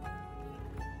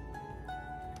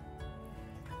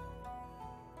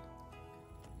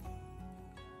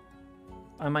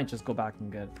 I might just go back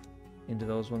and get into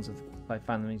those ones if I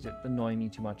find them annoying me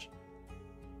too much.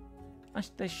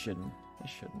 They shouldn't. They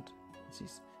shouldn't.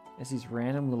 It's these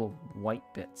random little white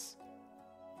bits.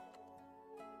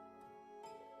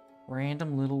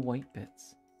 Random little white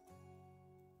bits.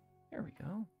 There we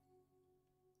go.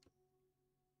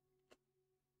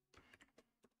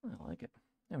 I like it.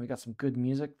 And we got some good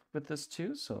music with this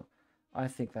too, so I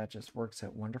think that just works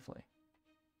out wonderfully.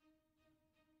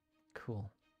 Cool.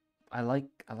 I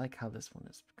like how this one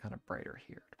is kind of brighter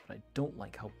here, but I don't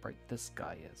like how bright this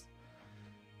guy is.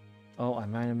 Oh, I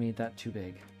might have made that too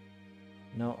big.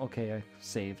 No, okay, I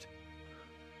saved.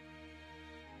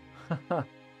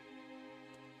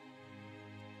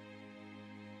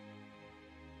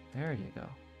 There you go.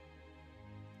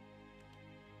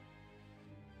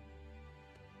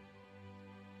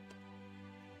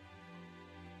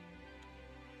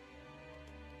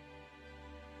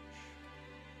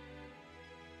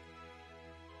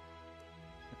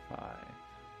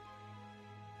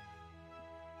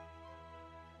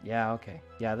 Yeah, okay.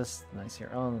 Yeah, this is nice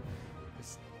here. Oh,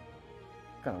 it's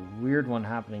got a weird one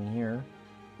happening here.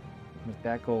 Make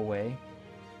that go away.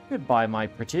 Goodbye, my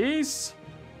pretties.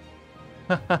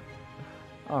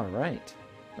 All right.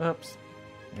 Oops.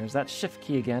 There's that shift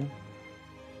key again.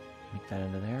 Make that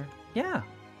into there. Yeah.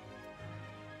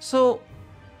 So,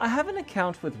 I have an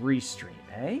account with Restream,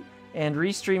 eh? And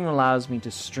Restream allows me to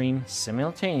stream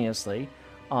simultaneously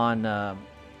on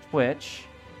Twitch,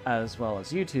 as well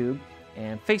as YouTube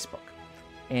and Facebook.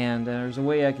 And there's a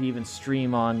way I could even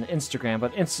stream on Instagram,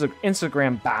 but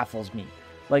Instagram baffles me.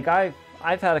 Like, I've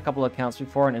had a couple of accounts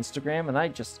before on Instagram, and I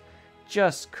just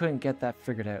couldn't get that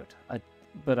figured out.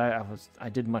 But I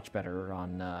did much better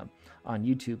on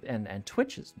YouTube, and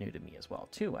Twitch is new to me as well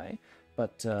too, eh?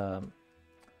 But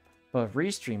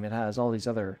Restream, it has all these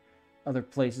other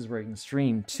places where you can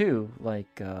stream too,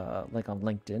 like on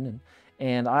LinkedIn,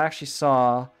 and I actually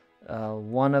saw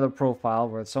one other profile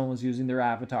where someone was using their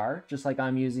avatar, just like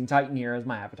I'm using Titan here as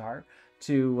my avatar,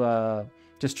 to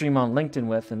stream on LinkedIn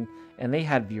with, and they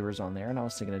had viewers on there, and I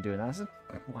was thinking of doing that. I said,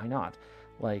 why not?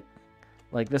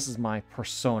 Like this is my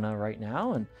persona right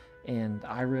now, and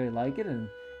I really like it,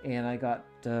 and I got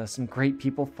some great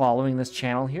people following this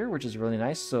channel here, which is really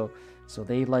nice. So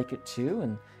they like it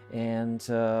too, and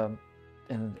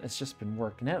it's just been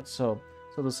working out. So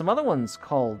there's some other ones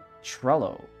called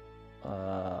Trello,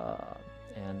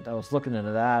 and I was looking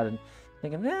into that and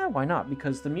thinking, yeah, why not?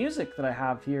 Because the music that I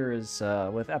have here is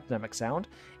with Epidemic Sound,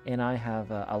 and I have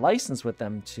a license with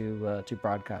them to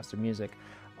broadcast their music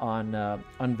on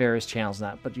various channels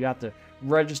and that. But you have to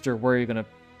register where you're going to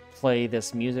play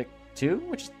this music to,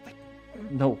 which is like,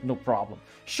 no problem.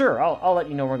 Sure, I'll let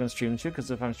you know where I'm going to stream to, because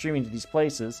if I'm streaming to these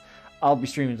places, I'll be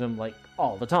streaming to them like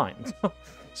all the time.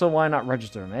 So why not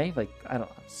register them, eh? Like, I don't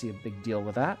see a big deal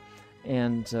with that.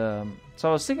 And so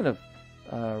I was thinking of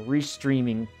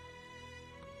restreaming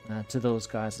to those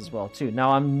guys as well too.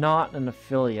 Now, I'm not an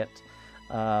affiliate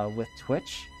with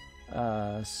Twitch,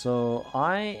 so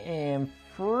I am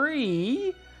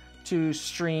free to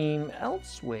stream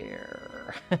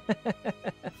elsewhere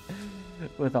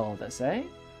with all of this, eh?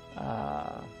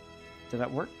 Did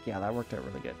that work? Yeah, that worked out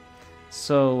really good.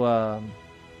 So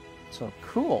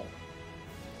cool.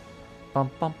 Bum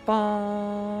bum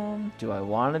bum. Do I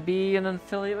want to be an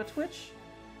affiliate with Twitch?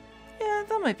 Yeah,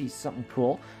 that might be something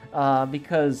cool.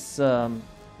 Because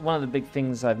one of the big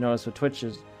things I've noticed with Twitch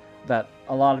is that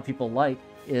a lot of people like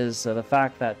is the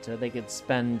fact that they could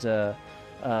spend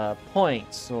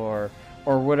points or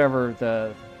whatever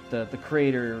the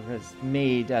creator has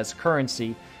made as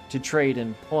currency to trade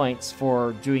in points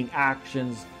for doing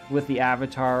actions with the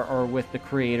avatar or with the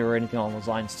creator or anything along those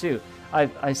lines too.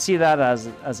 I see that as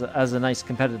a nice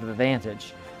competitive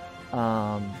advantage.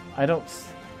 I don't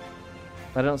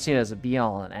see it as a be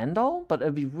all and end all, but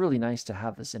it'd be really nice to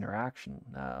have this interaction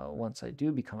once I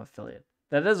do become affiliate.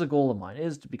 That is a goal of mine,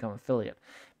 is to become affiliate,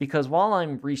 because while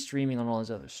I'm restreaming on all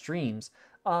these other streams,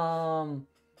 I'm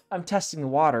testing the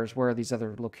waters where these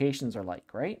other locations are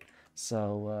like, right?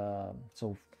 So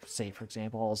say for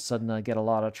example, all of a sudden I get a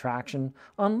lot of traction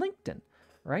on LinkedIn,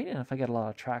 right? And if I get a lot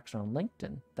of traction on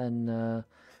LinkedIn, then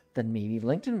maybe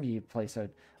LinkedIn would be a place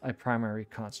I primarily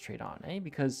concentrate on, eh?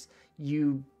 Because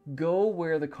you go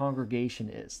where the congregation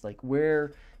is, like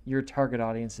where your target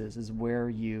audience is where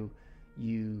you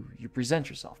present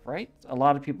yourself, right? A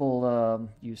lot of people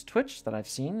use Twitch that I've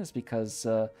seen is because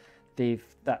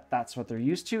that's what they're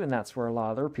used to, and that's where a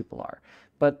lot of other people are.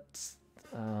 But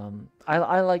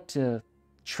I like to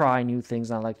try new things,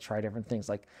 and I like to try different things.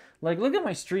 Like look at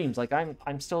my streams. Like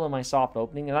I'm still in my soft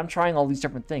opening, and I'm trying all these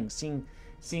different things,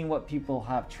 seeing what people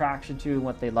have traction to and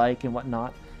what they like and what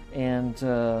not, and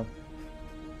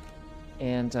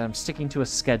I'm sticking to a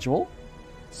schedule.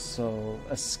 So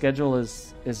a schedule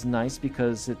is nice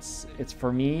because it's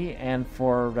for me and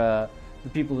for the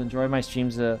people who enjoy my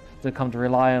streams to come to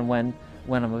rely on when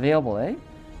I'm available, eh?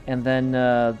 And then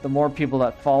the more people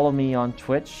that follow me on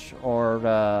Twitch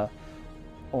or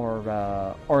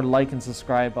like and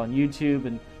subscribe on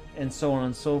YouTube and so on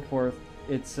and so forth,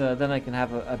 it's then I can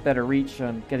have a better reach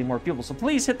on getting more people. So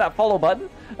please hit that follow button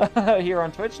here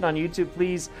on Twitch and on YouTube.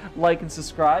 Please like and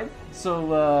subscribe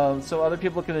so other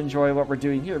people can enjoy what we're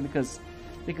doing here, because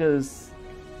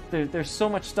there's so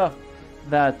much stuff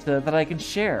that I can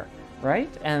share, right?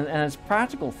 And it's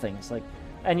practical things like,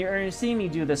 and you're seeing me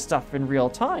do this stuff in real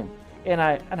time, and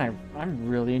I'm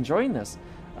really enjoying this.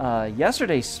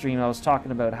 Yesterday's stream I was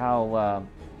talking about how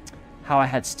I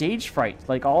had stage fright.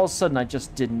 Like all of a sudden I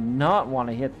just did not want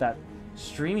to hit that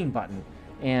streaming button,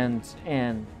 and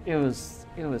it was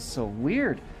so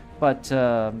weird. But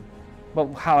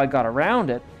how I got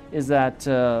around it is that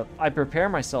I prepare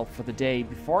myself for the day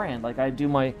beforehand. Like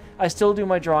I still do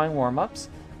my drawing warm-ups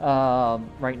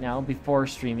right now before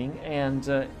streaming, and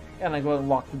I go out and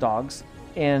walk the dogs,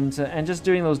 and just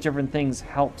doing those different things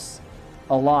helps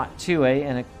a lot too,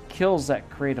 and it kills that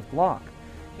creative block.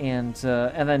 And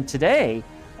then today,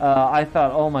 I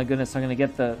thought, oh my goodness, I'm gonna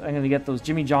get those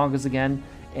Jimmy Jongas again,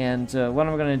 and what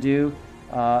am I gonna do?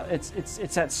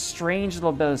 It's that strange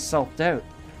little bit of self-doubt,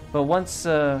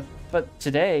 but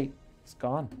today it's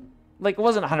gone. Like, it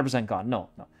wasn't 100% gone. No,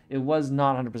 it was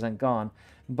not 100% gone.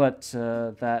 But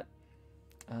that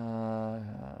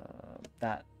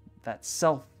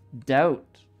self-doubt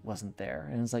wasn't there,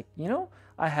 and it's like,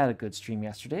 I had a good stream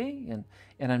yesterday,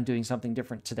 and I'm doing something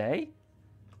different today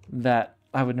that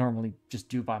I would normally just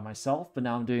do by myself, but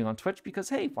now I'm doing on Twitch because,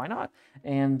 hey, why not?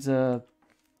 And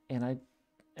I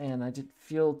did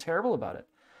feel terrible about it.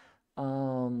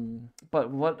 But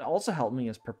what also helped me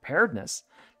is preparedness,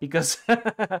 because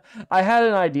I had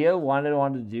an idea what I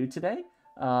wanted to do today.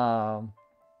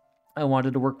 I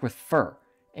wanted to work with fur,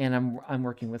 and I'm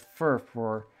working with fur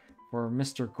for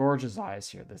Mr. Gorgeous Eyes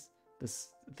here.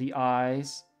 The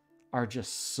eyes are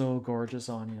just so gorgeous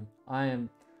on him.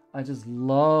 I just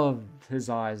love his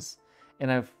eyes, and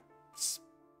I've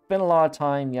spent a lot of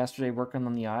time yesterday working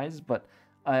on the eyes, but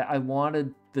I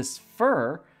wanted this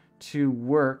fur to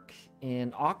work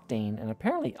in Octane, and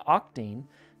apparently Octane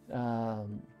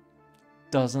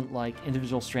doesn't like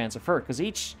individual strands of fur, because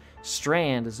each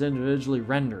strand is individually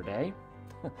rendered,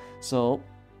 So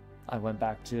I went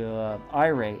back to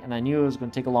Iray, and I knew it was going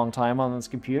to take a long time on this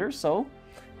computer, so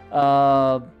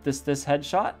this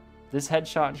headshot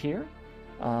here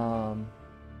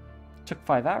took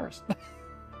 5 hours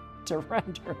to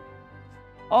render.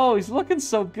 Oh, he's looking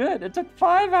so good. It took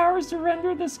 5 hours to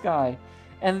render this guy.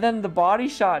 And then the body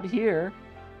shot here,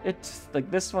 it's like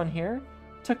this one here,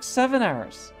 took 7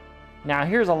 hours. Now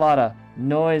here's a lot of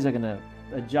noise I'm gonna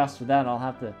adjust for that. I'll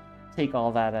have to take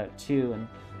all that out too,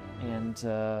 and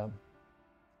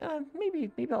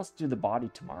maybe I'll do the body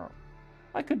tomorrow.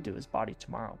 I could do his body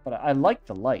tomorrow, but I like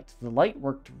the light. The light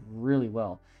worked really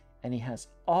well, and he has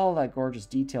all that gorgeous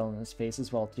detail in his face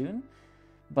as well too.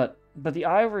 But the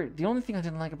Iray, the only thing I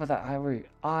didn't like about that Iray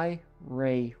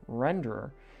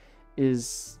renderer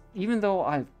is, even though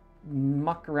I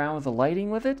muck around with the lighting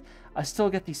with it, I still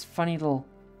get these funny little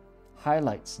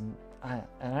highlights, and I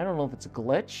don't know if it's a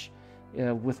glitch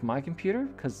with my computer,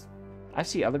 because I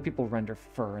see other people render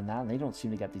fur and that, and they don't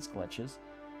seem to get these glitches,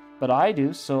 but I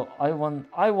do. So I won.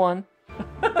 I win.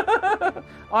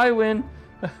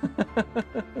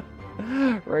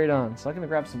 Right on. So I'm gonna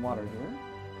grab some water here.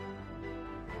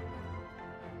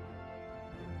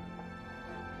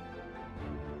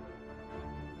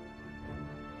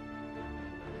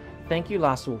 Thank you,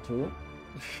 Last Tool,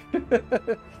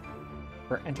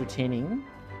 for entertaining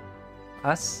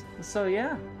us. So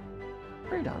yeah,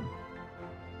 right on.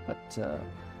 But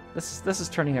this is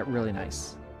turning out really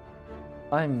nice.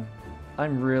 I'm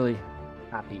really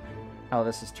happy how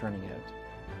this is turning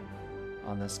out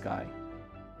on this guy.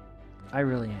 I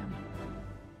really am.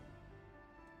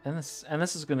 And this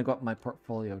is going to go up in my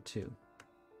portfolio too.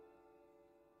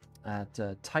 At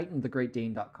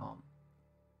TitanTheGreatDane.com.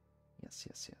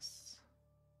 Yes.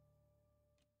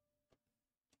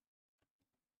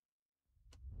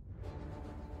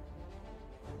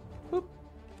 Boop.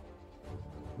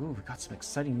 Ooh, we got some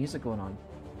exciting music going on.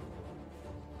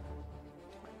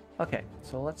 Okay,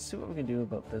 so let's see what we can do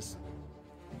about this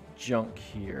junk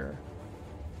here.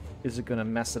 Is it going to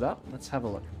mess it up? Let's have a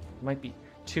look. It might be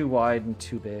too wide and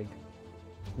too big.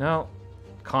 No,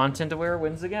 content aware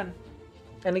wins again.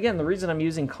 And again, the reason I'm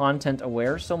using content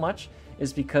aware so much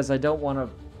is because I don't want to,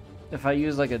 if I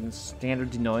use like a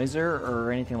standard denoiser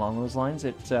or anything along those lines,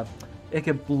 it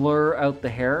could blur out the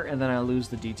hair and then I lose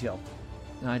the detail.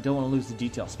 And I don't want to lose the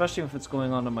detail, especially if it's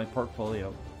going on in my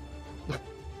portfolio.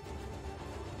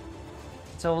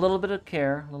 So a little bit of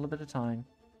care, a little bit of time.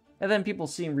 And then people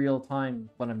see in real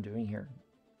time what I'm doing here.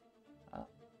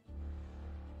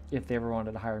 If they ever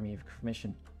wanted to hire me for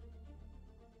commission.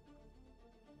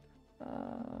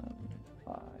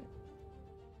 5.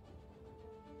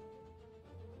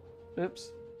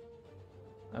 Oops.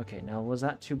 Okay, now was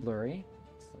that too blurry?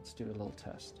 Let's do a little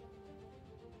test.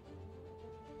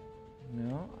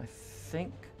 No, I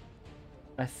think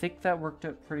that worked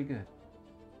out pretty good.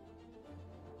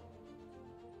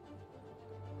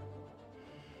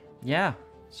 Yeah,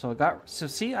 so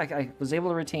see, I was able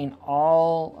to retain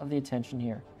all of the attention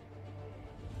here.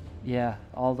 Yeah,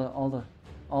 all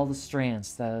the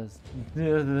strands. That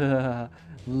is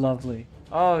lovely.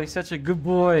 Oh, he's such a good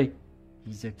boy.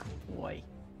 He's a good boy.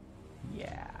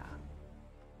 Yeah.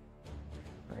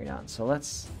 Right on. So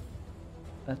let's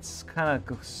kind of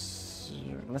go.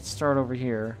 Let's start over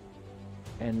here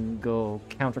and go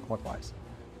counterclockwise.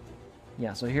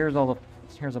 Yeah. So here's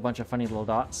a bunch of funny little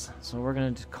dots. So we're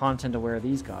gonna content aware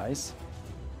these guys.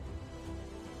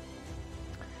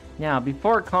 Now,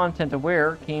 before content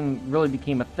aware really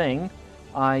became a thing,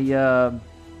 I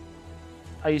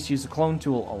used to use the clone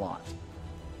tool a lot.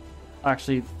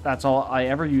 Actually, that's all I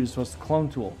ever used was the clone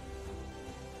tool.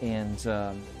 And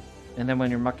then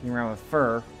when you're mucking around with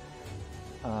fur,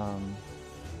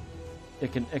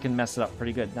 it can mess it up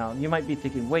pretty good. Now, you might be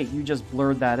thinking, wait, you just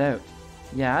blurred that out.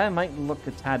 Yeah, it might look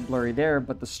a tad blurry there,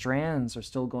 but the strands are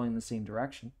still going in the same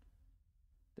direction.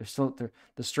 The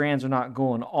strands are not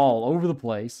going all over the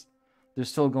place. They're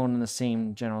still going in the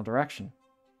same general direction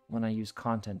when I use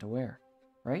content aware,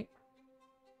 right?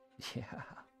 Yeah.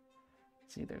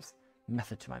 See, there's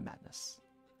method to my madness.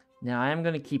 Now I am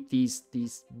going to keep these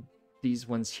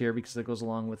ones here because it goes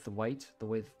along with the white, the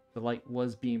way the light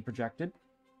was being projected.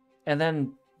 And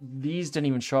then these didn't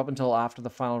even show up until after the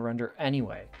final render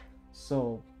anyway.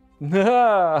 So,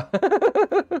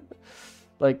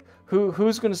 like,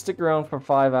 who's going to stick around for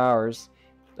 5 hours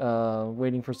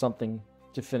waiting for something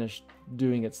to finish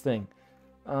doing its thing?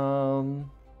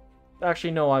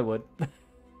 Actually, no, I would.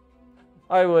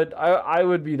 I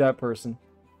would be that person.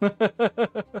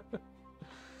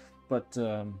 But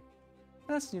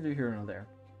that's neither here nor there.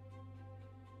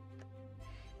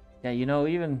 Yeah, you know,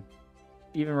 even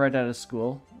right out of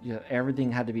school, yeah, everything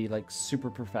had to be like super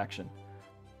perfection.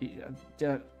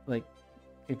 Like,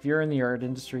 if you're in the art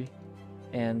industry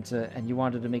and you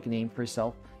wanted to make a name for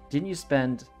yourself, didn't you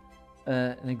spend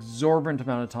an exorbitant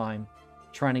amount of time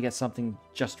trying to get something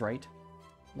just right?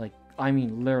 Like, I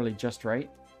mean, literally just right.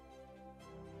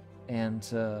 And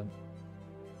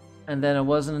then it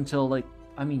wasn't until, like,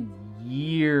 I mean,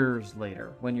 years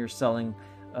later, when you're selling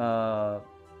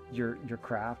your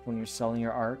craft, when you're selling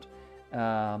your art,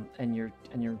 and you're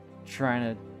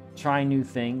trying to try new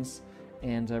things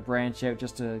and branch out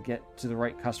just to get to the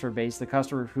right customer base, the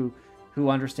customer who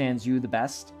understands you the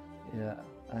best.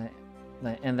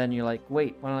 And then you're like,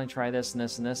 wait, why don't I try this and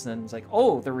this and this? And then it's like,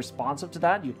 oh, they're responsive to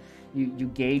that.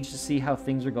 You gauge to see how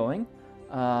things are going.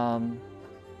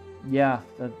 Yeah,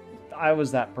 I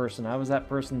was that person. I was that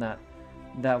person that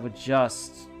would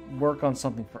just work on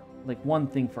something for, like, one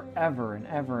thing forever and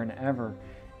ever and ever.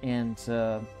 And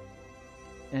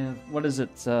what is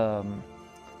it?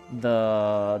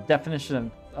 The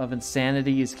definition of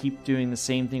insanity is keep doing the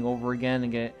same thing over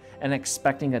again and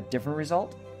expecting a different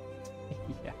result.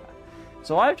 Yeah.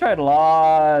 So I've tried a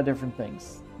lot of different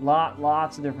things,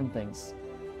 lots of different things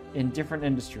in different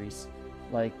industries,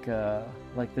 like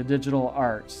the digital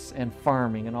arts and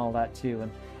farming and all that too.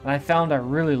 And I found I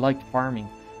really liked farming,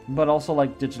 but also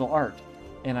like digital art,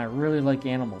 and I really like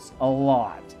animals a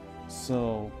lot.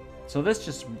 So this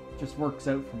just works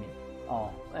out for me. Oh,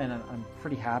 and I'm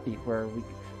pretty happy where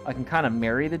I can kind of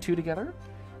marry the two together.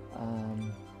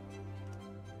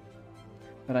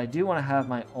 But I do want to have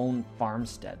my own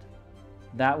farmstead.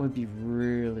 That would be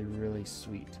really, really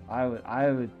sweet.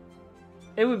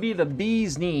 It would be the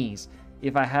bee's knees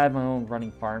if I had my own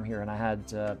running farm here and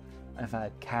if I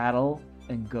had cattle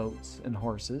and goats and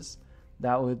horses.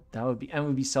 That would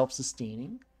be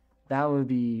self-sustaining. That would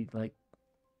be like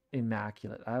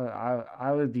immaculate.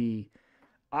 I would be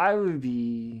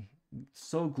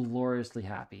so gloriously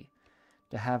happy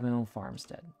to have my own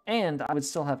farmstead, and I would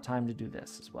still have time to do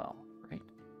this as well, right?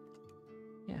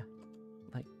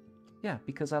 Yeah,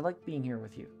 because I like being here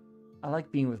with you. I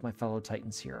like being with my fellow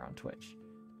Titans here on Twitch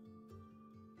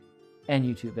and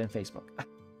YouTube and Facebook.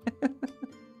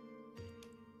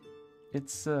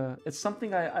 It's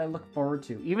something I look forward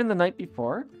to, even the night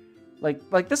before.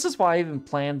 Like this is why I even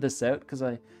planned this out, because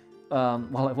I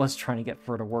was trying to get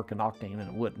Fur to work in Octane and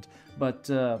it wouldn't. But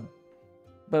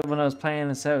when I was planning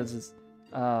this out,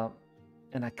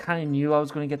 and I kind of knew I was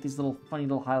going to get these funny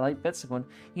little highlight bits of going,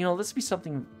 you know, this would be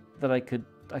something that I could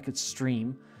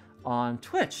stream on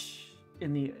Twitch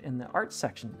in the art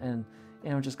section,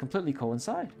 and just completely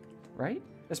coincide, right?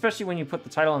 Especially when you put the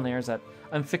title in there is that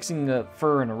I'm fixing the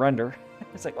fur in a render.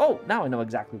 It's like, oh, now I know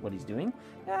exactly what he's doing.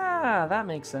 Yeah, that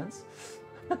makes sense.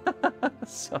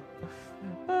 So,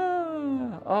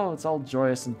 it's all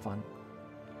joyous and fun.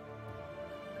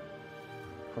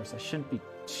 Of course, I shouldn't be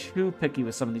too picky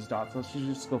with some of these dots. Let's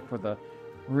just go for the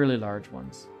really large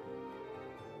ones.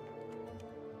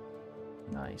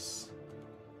 Nice.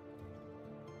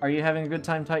 Are you having a good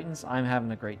time, Titans? I'm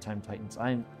having a great time, Titans.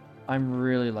 I'm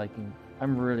really liking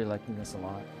this a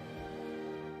lot.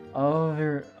 Oh,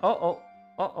 here.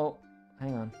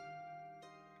 Hang on.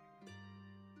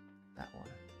 That one.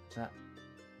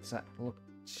 Is that look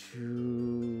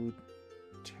too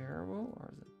terrible, or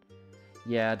is it?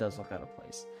 Yeah, it does look out of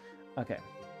place. Okay.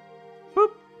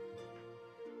 Boop.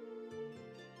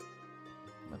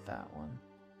 With that one,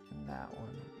 and that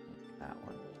one, and that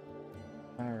one.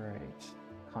 All right.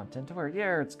 Content aware.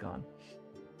 Yeah, it's gone.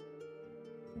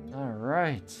 All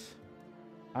right.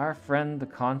 Our friend, the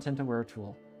content aware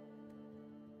tool.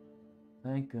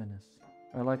 Thank goodness.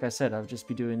 Or like I said, I would just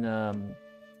be doing the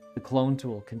clone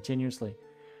tool continuously,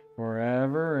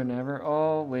 forever and ever.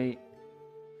 Oh wait.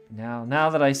 Now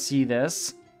that I see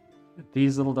this,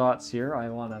 these little dots here, I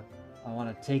wanna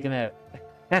take them out.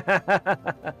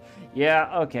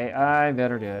 Yeah. Okay. I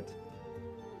better do it.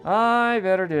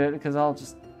 Because I'll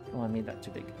just. Oh, I made that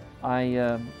too big.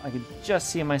 I could just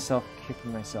see myself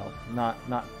kicking myself,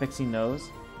 not fixing those,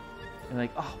 and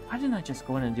like, oh, why didn't I just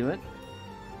go in and do it?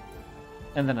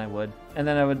 And then I would, and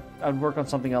then I would work on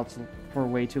something else for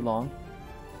way too long.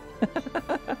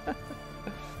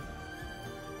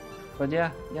 But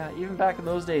yeah, even back in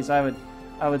those days, I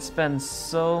would spend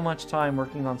so much time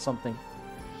working on something,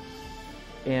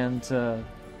 and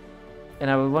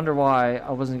I would wonder why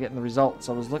I wasn't getting the results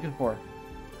I was looking for,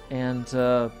 and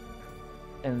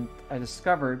I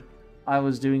discovered I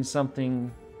was doing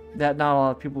something that not a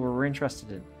lot of people were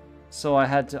interested in. So I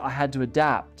had to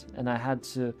adapt, and I had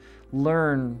to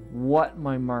learn what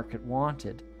my market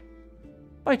wanted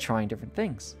by trying different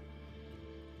things.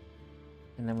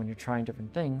 And then when you're trying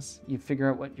different things, you figure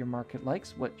out what your market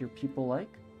likes, what your people like,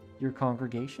 your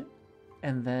congregation,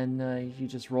 and then you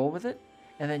just roll with it,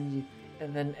 and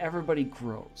then everybody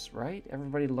grows, right?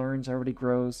 Everybody learns, everybody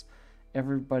grows,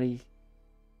 everybody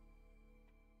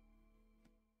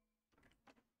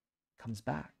comes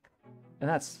back. And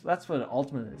that's what it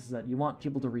ultimately is that you want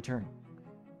people to return.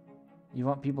 You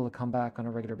want people to come back on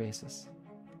a regular basis.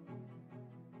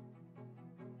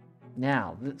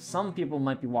 Now, some people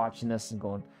might be watching this and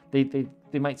going,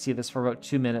 they might see this for about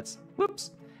 2 minutes.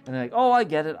 Whoops. And they're like, oh, I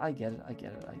get it.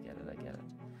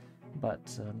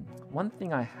 But one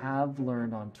thing I have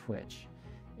learned on Twitch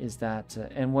is that,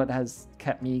 and what has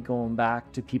kept me going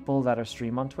back to people that are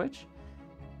stream on Twitch,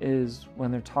 is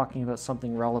when they're talking about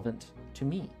something relevant to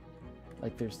me.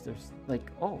 Like there's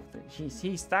like, oh,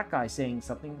 he's that guy saying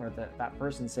something, or that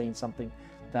person saying something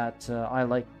that I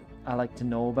like to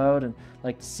know about and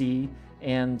like to see,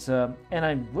 and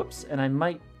I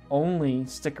might only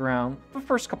stick around the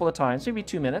first couple of times, maybe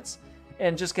 2 minutes,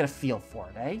 and just get a feel for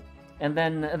it, eh? And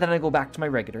then I go back to my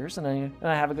regulars, and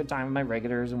I have a good time with my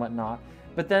regulars and whatnot.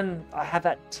 But then I have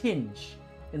that tinge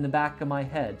in the back of my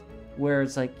head where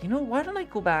it's like, why don't I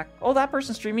go back? Oh, that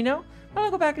person's streaming now? Why don't I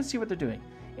go back and see what they're doing?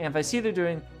 And if I see they're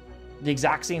doing the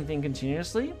exact same thing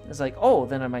continuously, it's like, oh,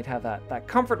 then I might have that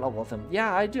comfort level with them.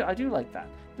 Yeah, I do like that.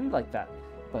 I do like that.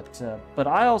 But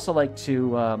I also like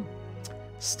to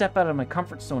step out of my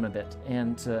comfort zone a bit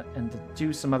and to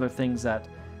do some other things that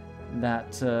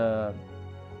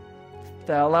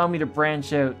allow me to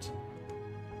branch out.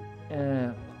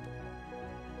 There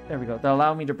we go. That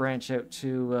allow me to branch out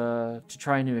to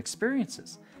try new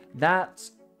experiences.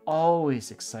 That's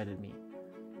always excited me.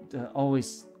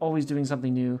 Always doing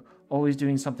something new, always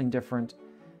doing something different,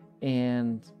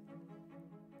 and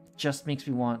just makes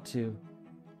me want to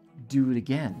do it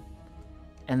again.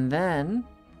 And then,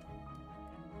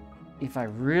 if I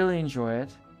really enjoy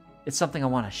it, it's something I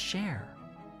want to share,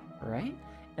 right?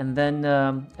 And then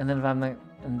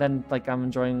if I'm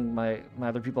enjoying my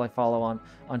other people I follow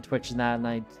on Twitch and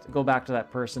I go back to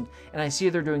that person and I see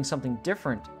they're doing something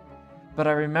different, but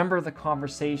I remember the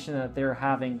conversation that they're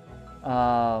having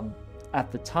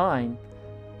at the time,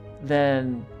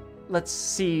 then let's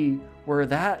see where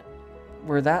that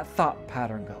thought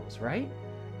pattern goes, right?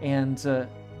 And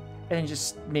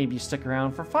just maybe stick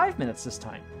around for 5 minutes this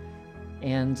time,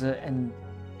 and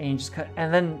you just cut,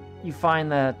 and then you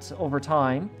find that over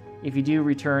time, if you do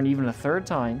return even a third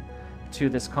time to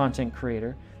this content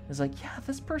creator, it's like, yeah,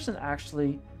 this person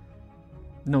actually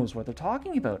knows what they're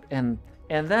talking about, and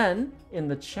then in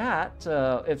the chat,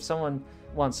 if someone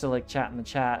wants to like chat in the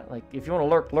chat, like if you want to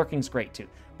lurk, lurking's great too.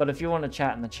 But if you want to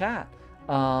chat in the chat,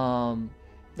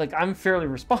 like I'm fairly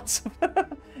responsive,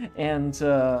 and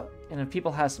if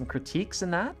people have some critiques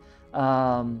in that,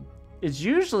 it's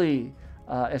usually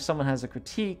if someone has a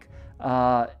critique,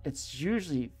 it's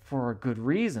usually for a good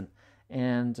reason,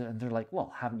 and they're like,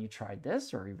 well, haven't you tried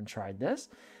this or even tried this?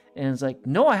 And it's like,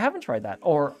 no, I haven't tried that,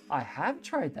 or I have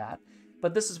tried that,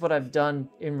 but this is what I've done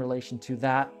in relation to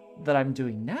that I'm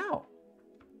doing now.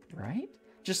 Right?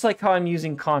 Just like how I'm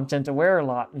using content aware a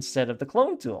lot instead of the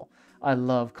clone tool. I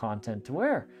love content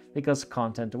aware because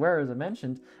content aware, as I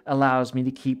mentioned, allows me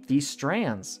to keep these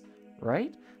strands,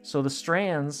 right? So the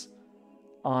strands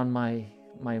on my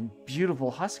my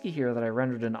beautiful Husky here that I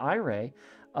rendered in Iray,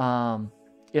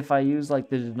 if I use like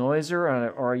the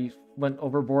denoiser or I went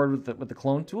overboard with the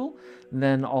clone tool,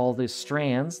 then all the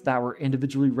strands that were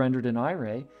individually rendered in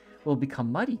Iray will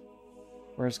become muddy.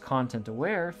 Whereas content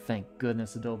aware, thank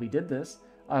goodness Adobe did this,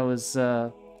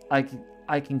 I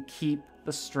can keep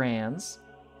the strands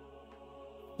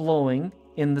flowing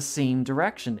in the same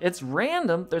direction. It's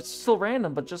random, it's still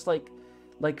random, but just like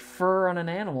fur on an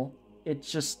animal, it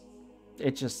just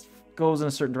goes in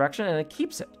a certain direction and it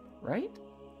keeps it, right?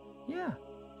 Yeah.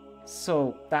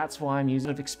 So that's why I'm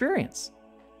using experience,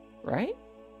 right?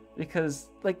 Because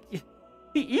like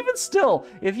even still,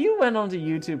 if you went onto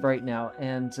YouTube right now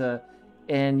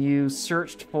and you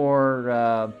searched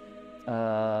for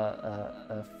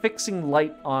fixing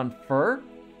light on fur,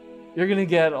 you're gonna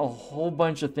get a whole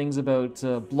bunch of things about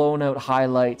blown out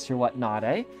highlights or whatnot,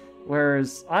 eh?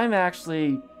 Whereas I'm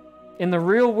actually, in the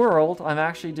real world, I'm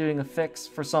actually doing a fix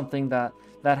for something that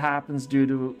happens due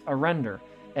to a render.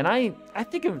 And I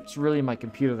think it's really my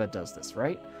computer that does this,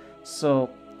 right? So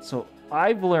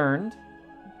I've learned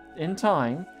in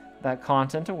time that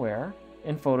content aware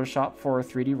in Photoshop for a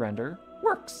 3D render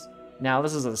works. Now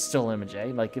this is a still image,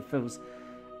 eh? Like if it was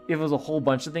a whole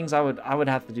bunch of things, I would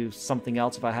have to do something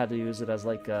else if I had to use it as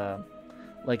like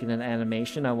in an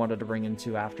animation I wanted to bring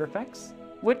into After Effects,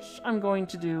 which I'm going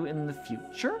to do in the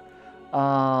future.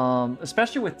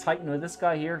 Especially with Titan, with this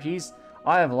guy here,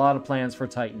 I have a lot of plans for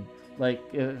Titan. Like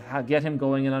get him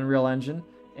going in Unreal Engine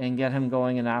and get him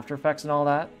going in After Effects and all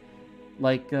that.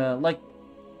 Like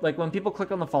when people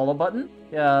click on the follow button,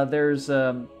 there's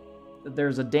a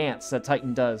dance that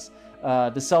Titan does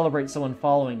to celebrate someone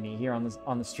following me here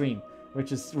on the stream,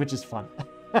 which is fun.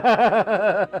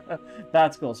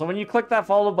 That's cool. So when you click that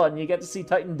follow button, you get to see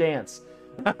Titan dance.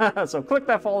 So click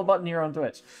that follow button here on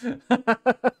Twitch.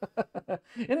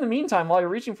 In the meantime, while you're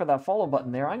reaching for that follow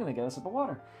button there, I'm going to get a sip of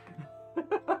water.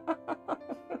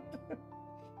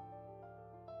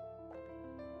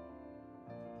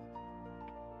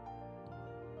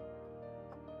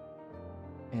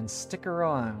 And stick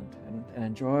around and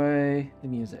enjoy the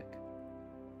music.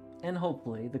 And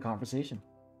hopefully the conversation.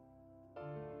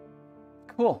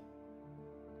 Cool.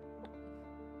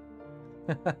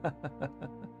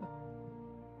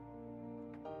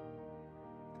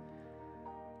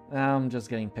 I'm just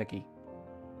getting picky.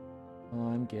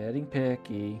 I'm getting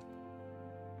picky.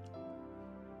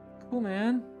 Cool,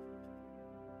 man.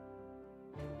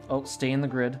 Oh, stay in the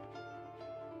grid.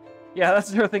 Yeah,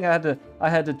 that's the other thing I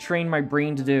had to train my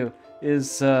brain to do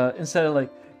is instead of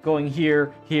like going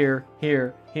here, here,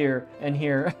 here, here, and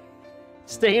here,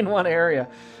 stay in one area,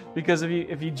 because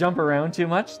if you jump around too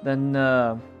much, then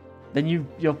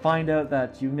you'll find out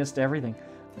that you missed everything.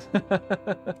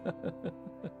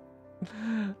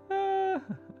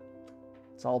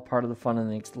 It's all part of the fun and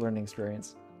the learning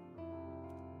experience.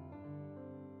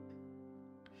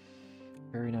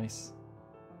 Very nice.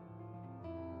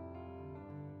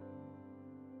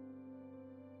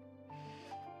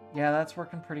 Yeah, that's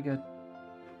working pretty good.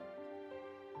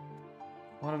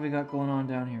 What have we got going on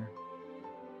down here?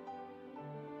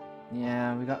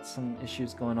 Yeah, we got some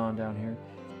issues going on down here.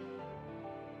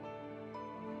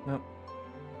 Nope.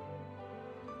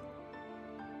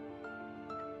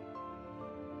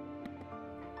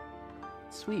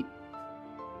 Sweet.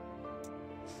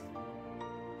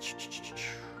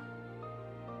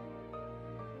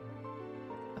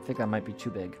 I think that might be too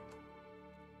big.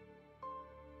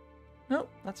 Nope,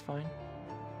 that's fine.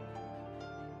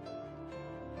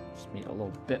 Just need a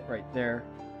little bit right there,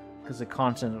 because the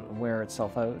content will wear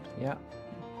itself out. Yeah.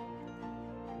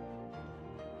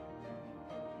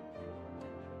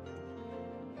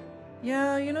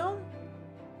 Yeah, you know?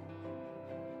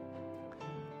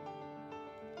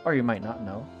 Or you might not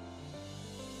know.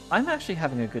 I'm actually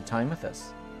having a good time with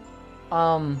this.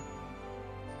 For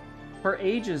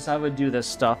ages I would do this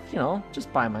stuff, you know,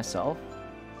 just by myself.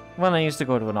 When I used to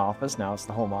go to an office, now it's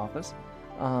the home office.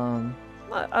 I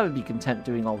would be content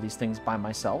doing all these things by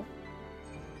myself.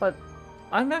 But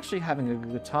I'm actually having a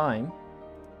good time.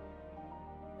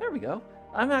 There we go.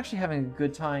 I'm actually having a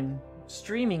good time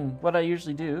streaming what I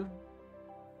usually do.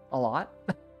 A lot.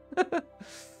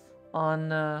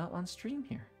 on stream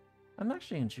here. I'm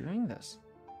actually enjoying this.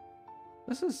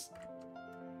 It's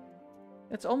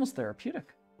almost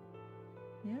therapeutic.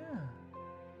 Yeah.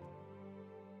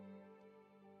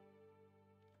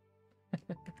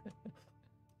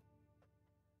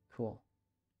 Cool.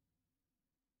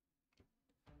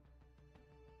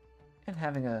 And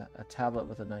having a tablet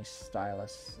with a nice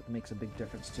stylus makes a big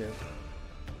difference too.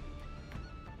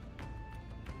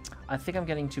 I think I'm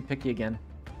getting too picky again.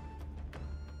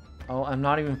 Oh, I'm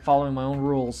not even following my own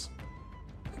rules.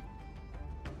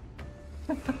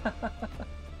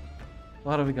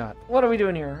 What do we got? What are we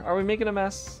doing here? Are we making a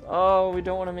mess? Oh, we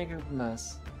don't want to make a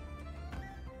mess.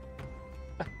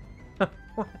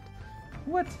 What?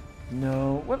 What?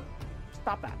 No. What?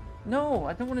 Stop that. No,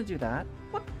 I don't want to do that.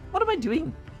 What am I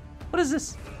doing? What is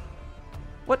this?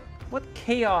 What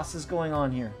chaos is going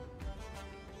on here?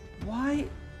 Why?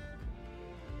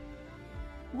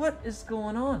 What is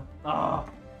going on? Ah.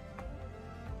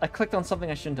 I clicked on something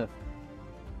I shouldn't have.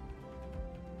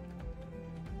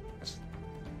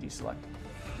 Deselect.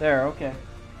 There, okay.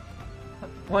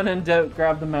 When in doubt,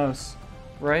 grab the mouse.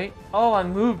 Right? Oh, I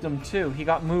moved him too. He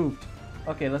got moved.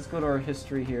 Okay, let's go to our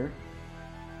history here.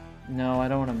 No, I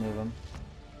don't want to move him.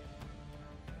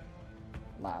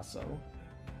 Lasso.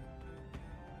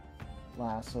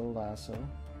 Lasso.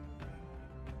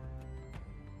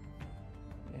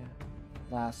 Yeah.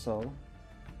 Lasso.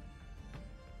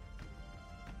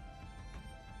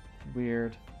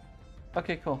 Weird.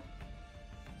 Okay, cool.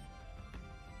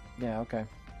 Yeah, okay.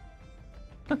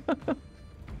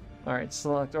 Alright,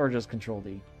 select or just Control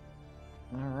D.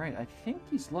 Alright, I think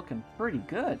he's looking pretty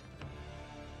good.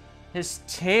 His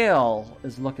tail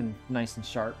is looking nice and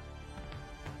sharp.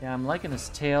 Yeah, I'm liking his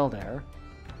tail there.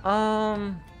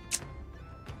 I'm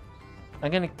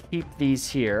gonna keep these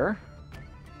here.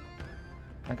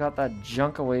 I got that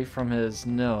junk away from his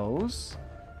nose.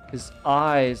 His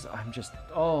eyes,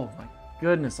 oh my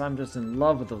goodness, I'm just in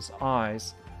love with those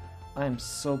eyes. I am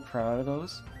so proud of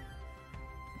those.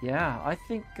 Yeah, I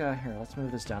think, here, let's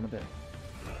move this down a bit.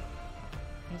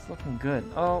 He's looking good.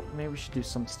 Oh, maybe we should do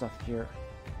some stuff here.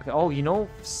 Okay, oh, you know,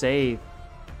 save.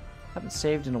 Haven't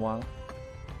saved in a while.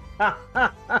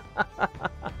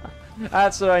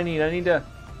 That's what I need. I need to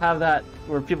have that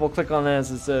where people click on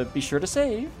this is be sure to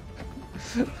save.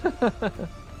 I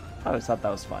always thought that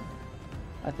was fun.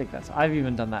 I think I've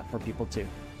even done that for people too.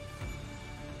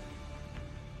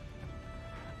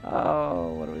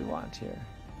 Oh, what do we want here?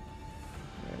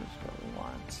 Here's what we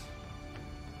want.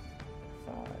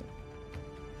 5.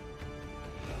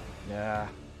 Yeah.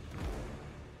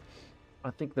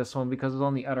 I think this one, because it's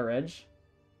on the outer edge.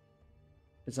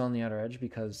 It's on the outer edge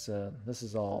because this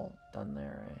is all done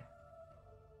there, eh?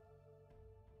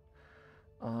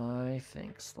 I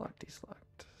think select,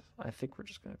 deselect. I think we're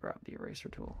just going to grab the eraser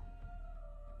tool.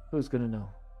 Who's going to know?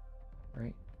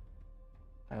 Right?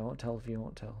 I won't tell if you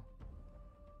won't tell.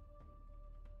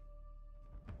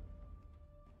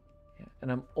 Yeah,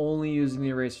 and I'm only using the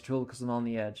eraser tool because I'm on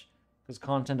the edge. Because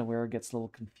content aware gets a little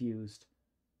confused.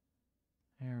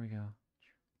 There we go.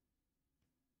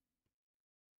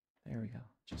 There we go.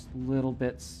 Just little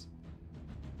bits.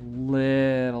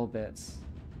 Little bits.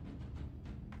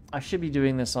 I should be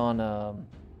doing this on a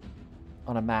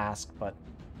mask, but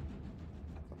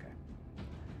that's okay.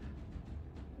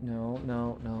 No,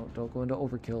 don't go into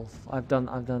overkill. I've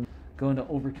done go into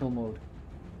overkill mode.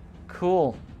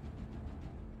 Cool.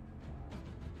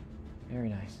 Very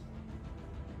nice.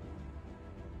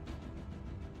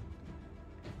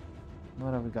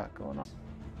 What have we got going on?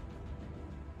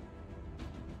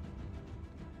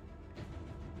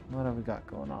 What have we got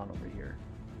going on over here?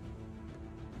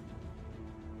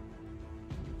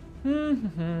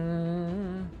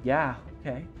 Yeah,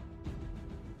 okay.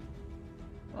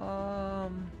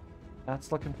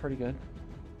 That's looking pretty good.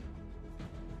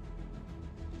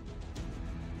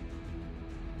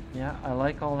 Yeah, I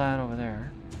like all that over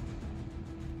there.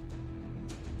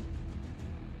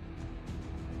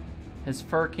 His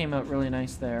fur came out really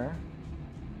nice there.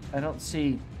 I don't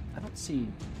see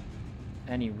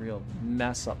any real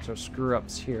mess ups or screw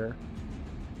ups here.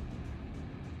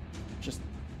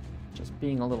 Just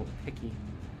being a little picky.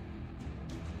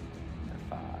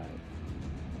 5.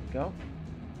 Go.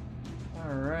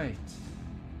 All right.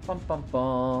 Bum bum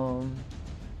bum.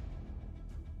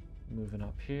 Moving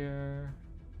up here.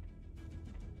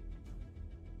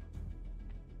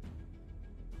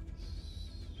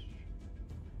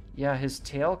 Yeah, his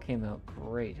tail came out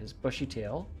great. His bushy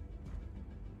tail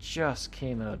just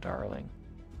came out darling.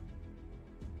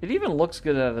 It even looks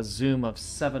good at a zoom of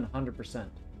 700%.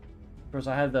 Of course,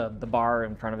 I had the bar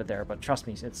in front of it there, but trust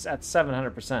me, it's at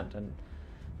 700%, and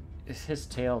his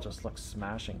tail just looks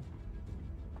smashing.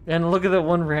 And look at the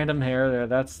one random hair there.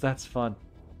 That's fun.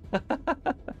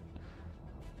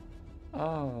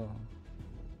 Oh,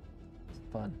 it's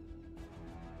fun.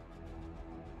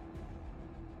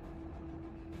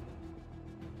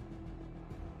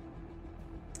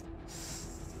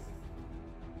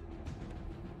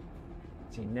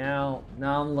 See, now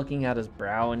I'm looking at his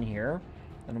brow in here,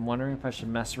 and I'm wondering if I should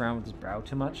mess around with his brow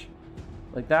too much.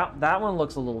 Like that one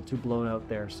looks a little too blown out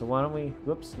there. So why don't we?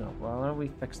 Whoops, no. Why don't we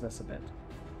fix this a bit?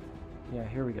 Yeah,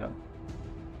 here we go.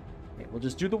 Okay, we'll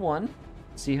just do the one.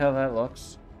 See how that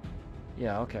looks?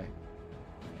 Yeah, okay.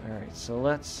 Alright, so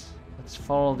let's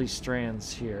follow these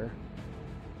strands here.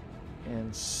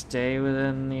 And stay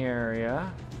within the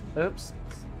area. Oops.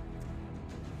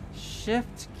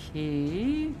 Shift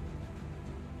key.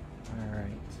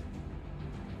 Alright.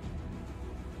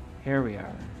 Here we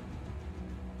are.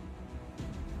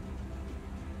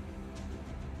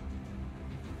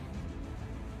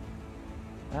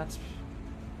 That's...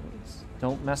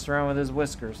 Don't mess around with his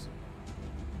whiskers.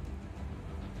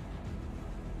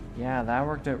 Yeah, that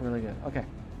worked out really good. Okay.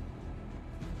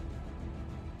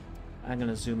 I'm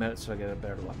gonna zoom out so I get a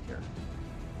better look here.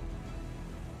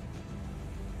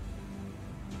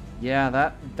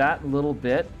 Yeah, that little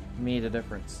bit made a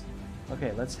difference.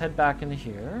 Okay, let's head back into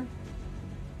here.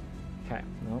 Okay,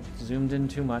 nope, zoomed in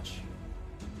too much.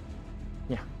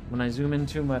 Yeah, when I zoom in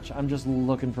too much, I'm just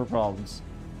looking for problems.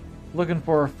 Looking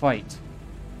for a fight.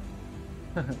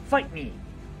 Fight me!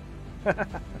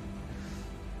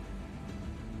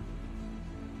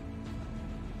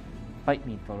 Fight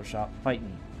me, Photoshop. Fight me.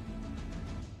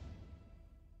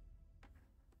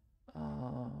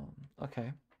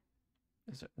 Okay.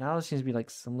 Now there seems to be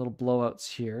like some little blowouts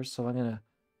here, so I'm gonna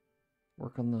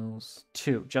work on those.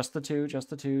 Two. Just the two, just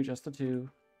the two, just the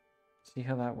two. See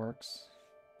how that works.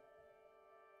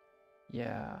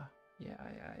 Yeah. Yeah.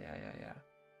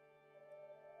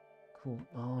 Cool.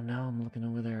 Oh, now I'm looking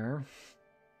over there.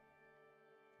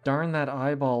 Darn that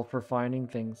eyeball for finding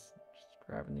things. Just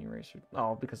grabbing the eraser.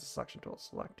 Oh, because the selection tool.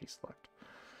 Select, deselect.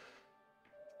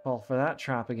 Fall for that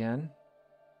trap again.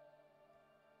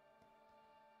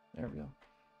 There we go.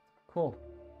 Cool.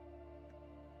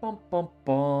 Bum, bum,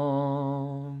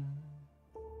 bum.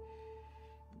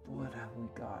 What have we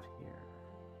got here?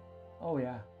 Oh,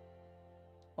 yeah.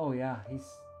 Oh, yeah. He's...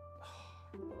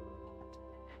 Oh,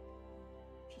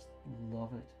 just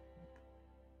love it.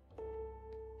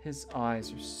 His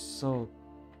eyes are so...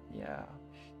 Yeah.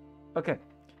 Okay.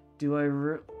 Do I...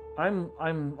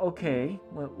 I'm okay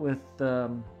with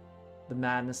the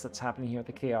madness that's happening here,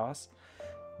 the chaos.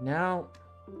 Now...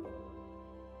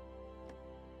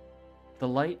 The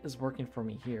light is working for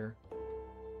me here.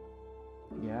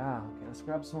 Yeah, okay, let's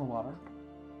grab some more water.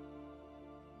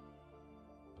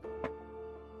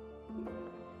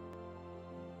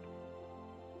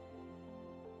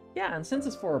 Yeah, and since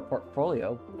it's for a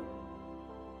portfolio,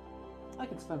 I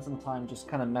could spend some time just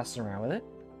kind of messing around with it.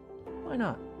 Why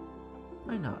not?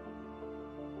 Why not?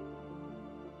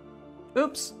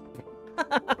 Oops!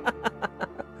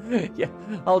 Yeah,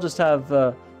 I'll just have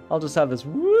this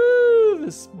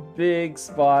this big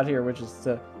spot here, which is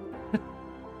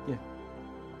yeah.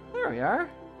 There we are.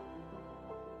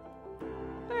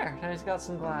 There, now he's got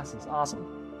some glasses.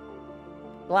 Awesome.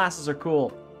 Glasses are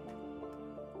cool.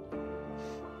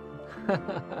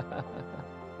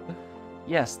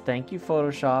 Yes, thank you,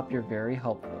 Photoshop. You're very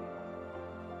helpful.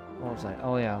 What was I?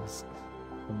 Oh yeah,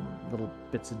 some little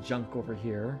bits of junk over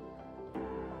here.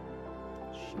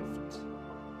 Shift.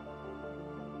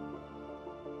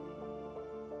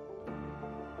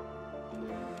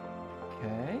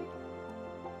 Okay.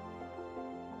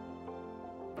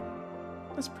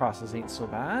 This process ain't so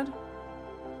bad.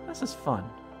 This is fun.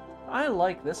 I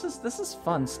like this. This is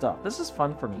fun stuff. This is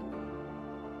fun for me.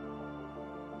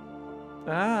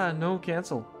 Ah, no,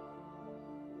 cancel.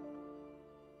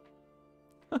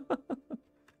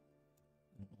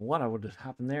 What would have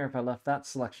happened there if I left that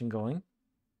selection going?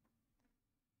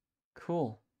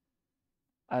 Cool.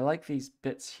 I like these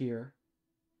bits here.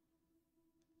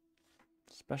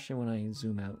 Especially when I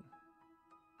zoom out.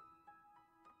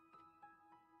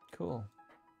 Cool.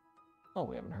 Oh,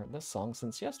 we haven't heard this song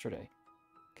since yesterday.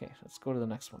 Okay, let's go to the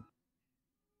next one.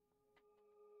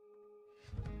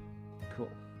 Cool.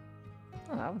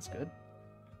 Oh, that one's good.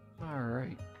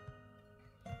 Alright.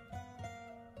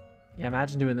 Yeah,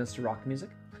 imagine doing this to rock music.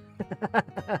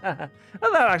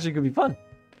 Well, that actually could be fun.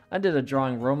 I did a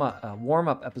drawing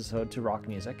warm-up episode to rock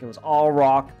music. It was all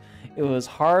rock. It was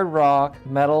hard rock,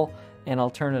 metal, and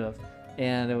alternative.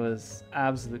 And it was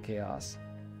absolute chaos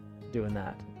doing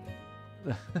that.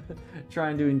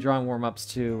 Doing drawing warm-ups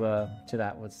to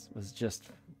that was just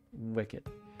wicked.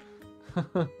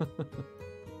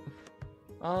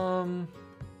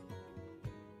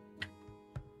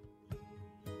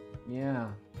 Yeah,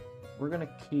 we're gonna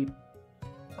keep...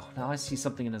 Oh, now I see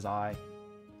something in his eye.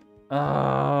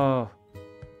 Oh.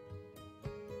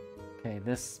 Okay,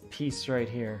 this piece right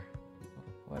here.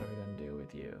 What are we gonna do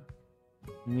with you?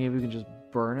 Maybe we can just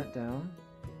burn it down.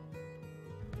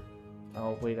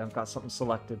 Oh, wait, I've got something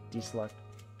selected. Deselect.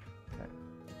 Okay.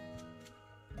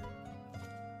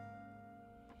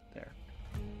 There.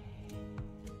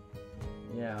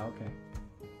 Yeah, okay.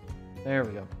 There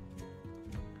we go.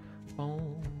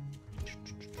 Boom.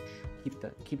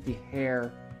 Keep the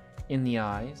hair in the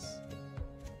eyes.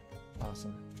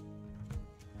 Awesome.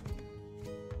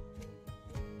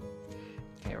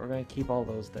 Okay, we're gonna keep all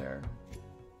those there.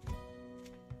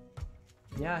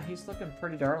 Yeah, he's looking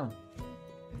pretty darling.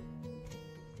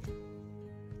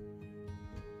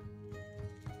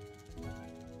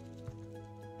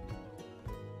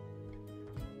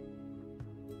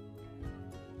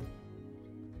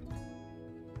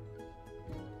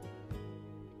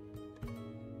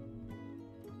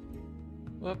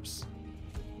 Whoops.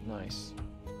 Nice.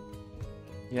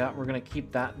 Yeah, we're gonna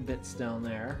keep that bits down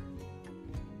there.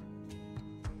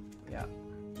 Yeah.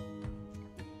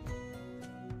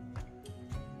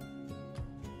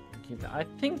 Keep that. I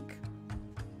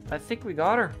think we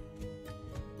got her.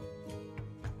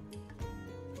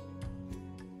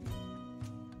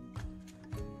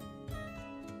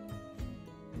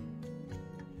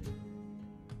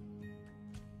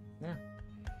 Yeah.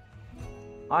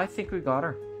 I think we got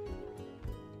her.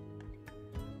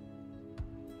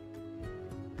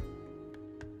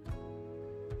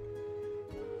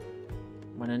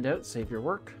 When in doubt, save your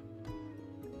work.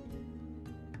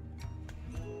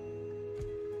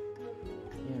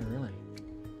 Yeah, really.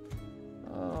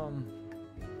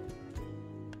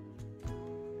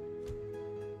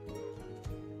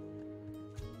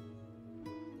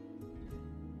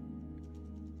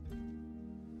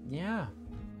 Yeah.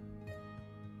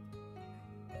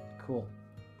 Cool.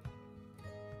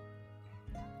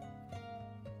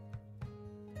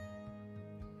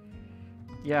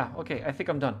 Yeah, okay, I think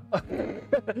I'm done.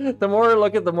 The more I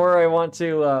look at, the more I want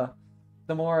to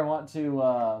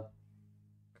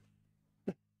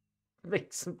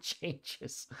make some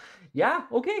changes. Yeah,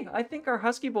 okay, I think our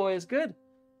Husky boy is good.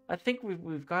 I think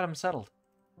we've got him settled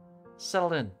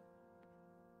in.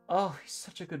 Oh, he's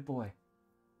such a good boy.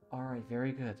 All right,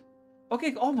 very good.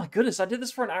 Okay, oh my goodness, I did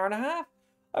this for an hour and a half.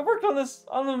 I worked on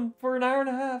them for an hour and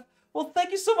a half. Well,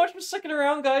 thank you so much for sticking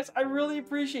around, guys. I really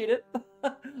appreciate it.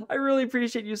 I really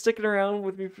appreciate you sticking around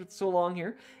with me for so long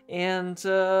here. And,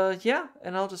 yeah,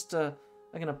 and I'll just, I'm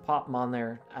going to pop them on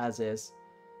there as is.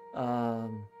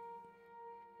 Oh,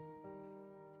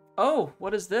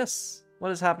 what is this?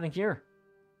 What is happening here?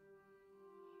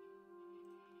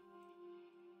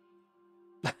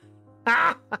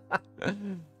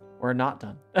 We're not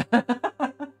done.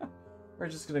 We're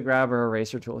just going to grab our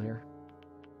eraser tool here.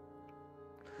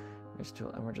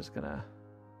 Tool, and we're just gonna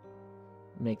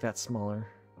make that smaller.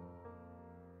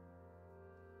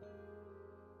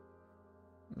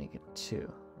 Make it 2.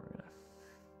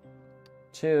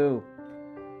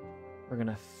 We're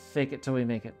gonna fake it till we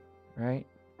make it, right?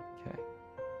 Okay.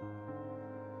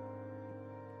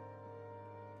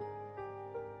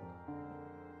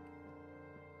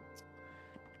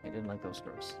 I didn't like those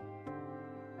strokes.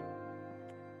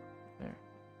 There.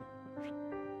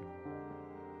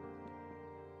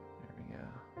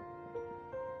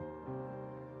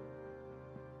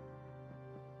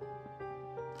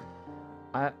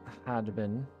 I had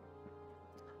been.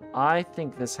 I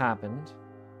think this happened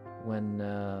when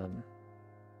I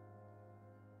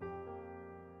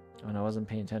wasn't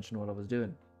paying attention to what I was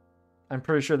doing. I'm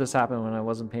pretty sure this happened when I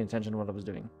wasn't paying attention to what I was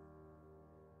doing.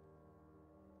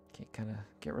 Okay, kind of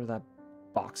get rid of that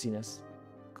boxiness.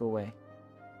 Go away.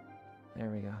 There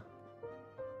we go.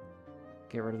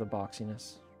 Get rid of the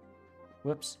boxiness.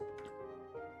 Whoops.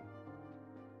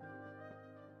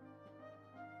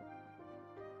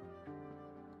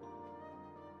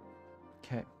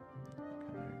 Okay.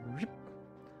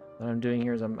 What I'm doing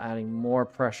here is I'm adding more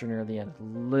pressure near the end. A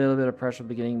little bit of pressure at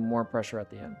the beginning, more pressure at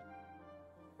the end.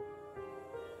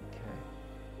 Okay.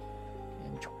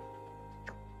 And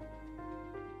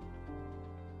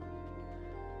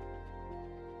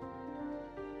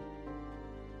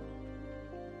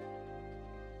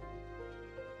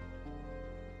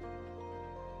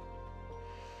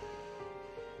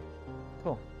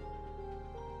cool.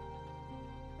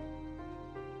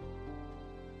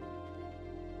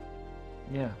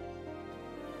 Yeah.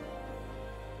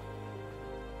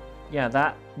 Yeah,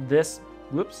 this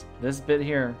bit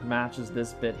here matches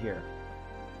this bit here.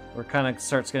 Where it kind of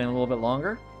starts getting a little bit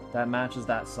longer. That matches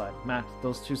that side.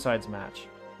 Those two sides match.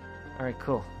 Alright,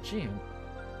 cool. Gee, I'm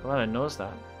glad I noticed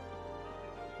that.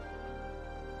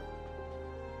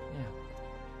 Yeah.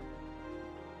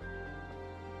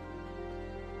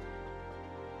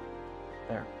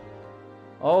 There.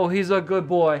 Oh, he's a good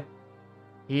boy.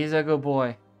 He's a good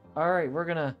boy. Alright, we're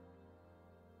gonna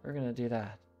do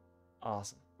that.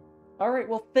 Awesome. Alright,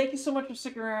 well, thank you so much for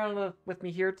sticking around with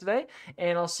me here today,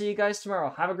 and I'll see you guys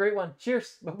tomorrow. Have a great one.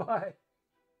 Cheers. Bye-bye.